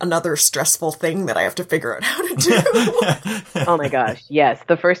another stressful thing that I have to figure out how to do. Oh my gosh, yes.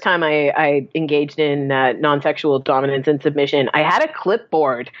 The first time I engaged in non-sexual dominance and submission, I had a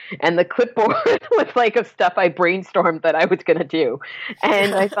clipboard, and the clipboard was like of stuff I brainstormed that I was going to do.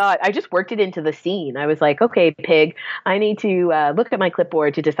 And I thought, I just worked it into the scene. I was like, okay, pig, I need to look at my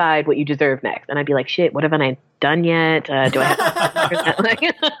clipboard to decide what you deserve next. And I'd be like, shit, what haven't I done yet? Do I have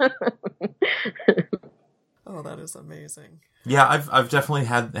to... Oh, that is amazing. Yeah, I've definitely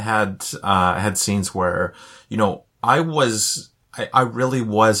had scenes where, I really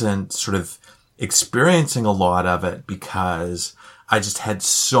wasn't sort of experiencing a lot of it because I just had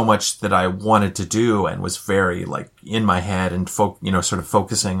so much that I wanted to do and was very like in my head and sort of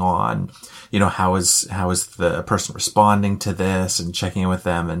focusing on, how is the person responding to this and checking in with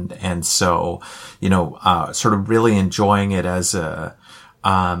them. And so, sort of really enjoying it as a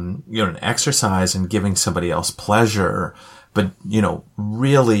an exercise and giving somebody else pleasure, but,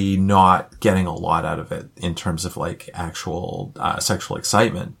 really not getting a lot out of it in terms of like actual, sexual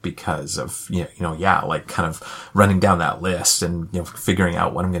excitement because of, like kind of running down that list and, figuring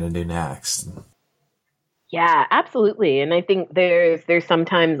out what I'm going to do next. Yeah, absolutely. And I think there's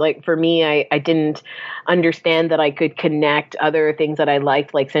sometimes, like for me, I didn't understand that I could connect other things that I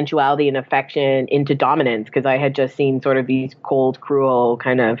liked, like sensuality and affection, into dominance, because I had just seen sort of these cold, cruel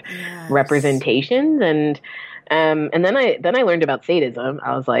kind of representations. And then I learned about sadism.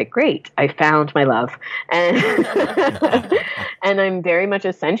 I was like, great, I found my love. And and I'm very much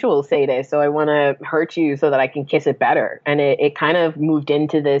a sensual sadist. So I want to hurt you so that I can kiss it better. And it kind of moved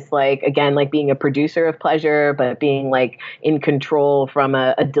into this, like, again, like being a producer of pleasure, but being like in control from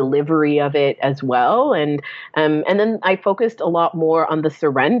a delivery of it as well. And then I focused a lot more on the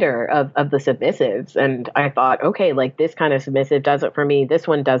surrender of the submissives. And I thought, okay, like this kind of submissive does it for me. This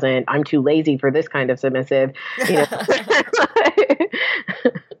one doesn't. I'm too lazy for this kind of submissive.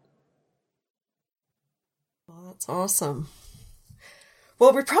 Well, that's awesome.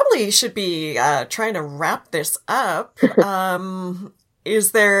 Well, we probably should be trying to wrap this up.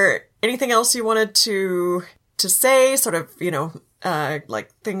 Is there anything else you wanted to say, sort of,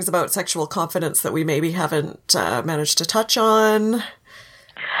 like things about sexual confidence that we maybe haven't managed to touch on?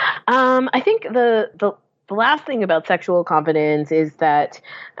 I think the last thing about sexual confidence is that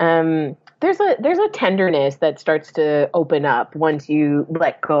there's a tenderness that starts to open up once you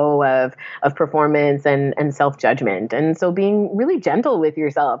let go of performance and self-judgment. And so being really gentle with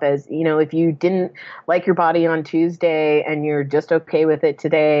yourself, as if you didn't like your body on Tuesday and you're just okay with it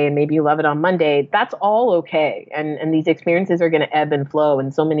today, and maybe you love it on Monday, that's all okay. And these experiences are going to ebb and flow,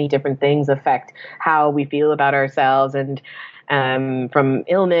 and so many different things affect how we feel about ourselves. And from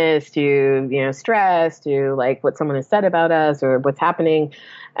illness to, stress to like what someone has said about us or what's happening.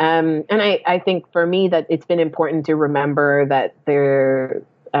 And I think for me that it's been important to remember that the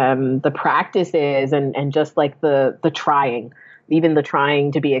practices and just like the trying, even the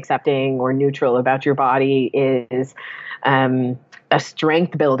trying to be accepting or neutral about your body is a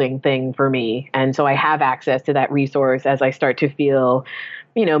strength building thing for me. And so I have access to that resource as I start to feel,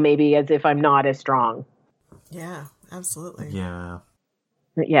 maybe as if I'm not as strong. Yeah. Absolutely. Yeah.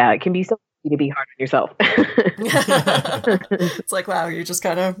 Yeah, it can be so easy to be hard on yourself. It's like, wow, you just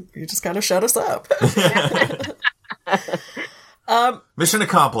kind of shut us up. Mission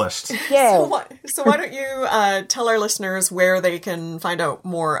accomplished. Yeah. So why don't you tell our listeners where they can find out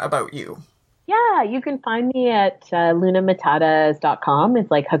more about you? Yeah, you can find me at lunamatatas.com.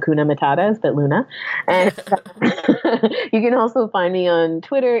 It's like Hakuna Matatas, but Luna. And you can also find me on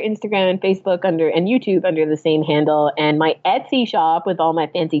Twitter, Instagram, and Facebook and YouTube under the same handle. And my Etsy shop with all my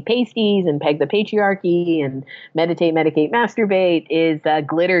fancy pasties and Peg the Patriarchy and Meditate, Medicate, Masturbate is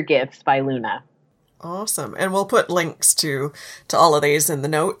Glitter Gifts by Luna. Awesome. And we'll put links to all of these in the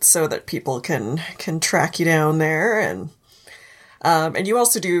notes so that people can track you down there. And you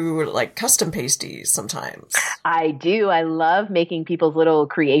also do like custom pasties sometimes. I do. I love making people's little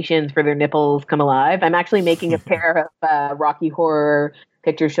creations for their nipples come alive. I'm actually making a pair of Rocky Horror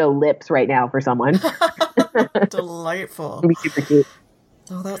Picture Show lips right now for someone. Delightful. It'll be super cute.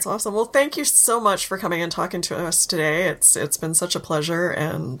 Oh, that's awesome. Well, thank you so much for coming and talking to us today. It's been such a pleasure.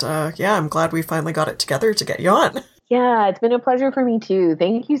 And I'm glad we finally got it together to get you on. Yeah, it's been a pleasure for me too.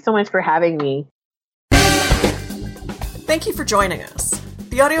 Thank you so much for having me. Thank you for joining us.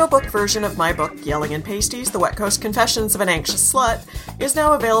 The audiobook version of my book, Yelling in Pasties, The Wet Coast Confessions of an Anxious Slut, is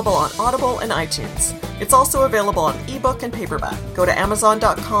now available on Audible and iTunes. It's also available on ebook and paperback. Go to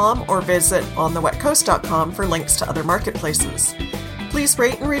Amazon.com or visit onthewetcoast.com for links to other marketplaces. Please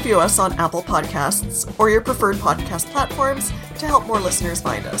rate and review us on Apple Podcasts or your preferred podcast platforms to help more listeners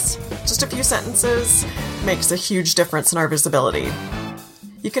find us. Just a few sentences makes a huge difference in our visibility.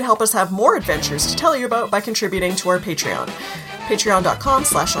 You can help us have more adventures to tell you about by contributing to our Patreon,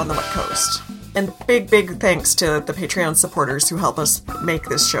 patreon.com/onthewetcoast. And big thanks to the Patreon supporters who help us make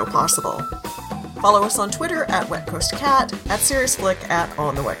this show possible. Follow us on Twitter at WetCoastCat, at SeriousFlick, at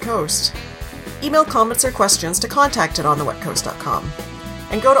OnTheWetCoast. Email comments or questions to contact@onthewetcoast.com.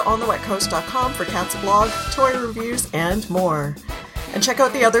 And go to onthewetcoast.com for Cat's blog, toy reviews, and more. And check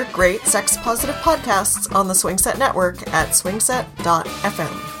out the other great sex-positive podcasts on the Swingset Network at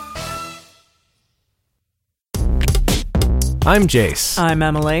swingset.fm. I'm Jace. I'm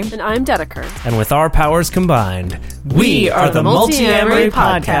Emily. And I'm Dedeker. And with our powers combined, we are the Multi-Amory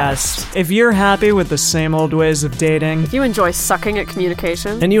Podcast. If you're happy with the same old ways of dating, if you enjoy sucking at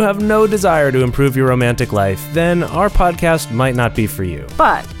communication, and you have no desire to improve your romantic life, then our podcast might not be for you.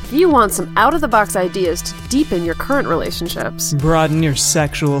 But If you want some out-of-the-box ideas to deepen your current relationships, broaden your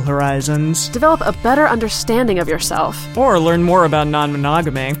sexual horizons, develop a better understanding of yourself, or learn more about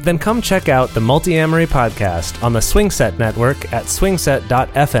non-monogamy, then come check out the Multiamory podcast on the Swingset Network at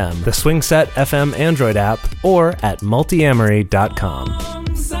swingset.fm, the Swingset FM Android app, or at multiamory.com.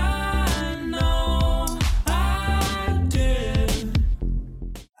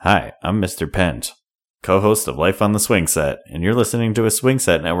 Hi, I'm Mr. Pent, co-host of Life on the Swing Set, and you're listening to a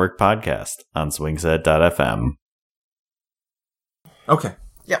Swingset Network podcast on swingset.fm. Okay.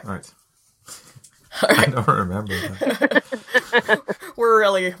 Yep. All right. I don't remember that. We're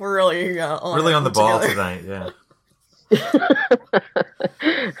really on the ball together tonight, yeah.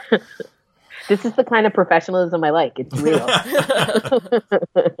 This is the kind of professionalism I like. It's real.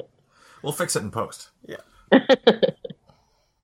 We'll fix it in post. Yeah.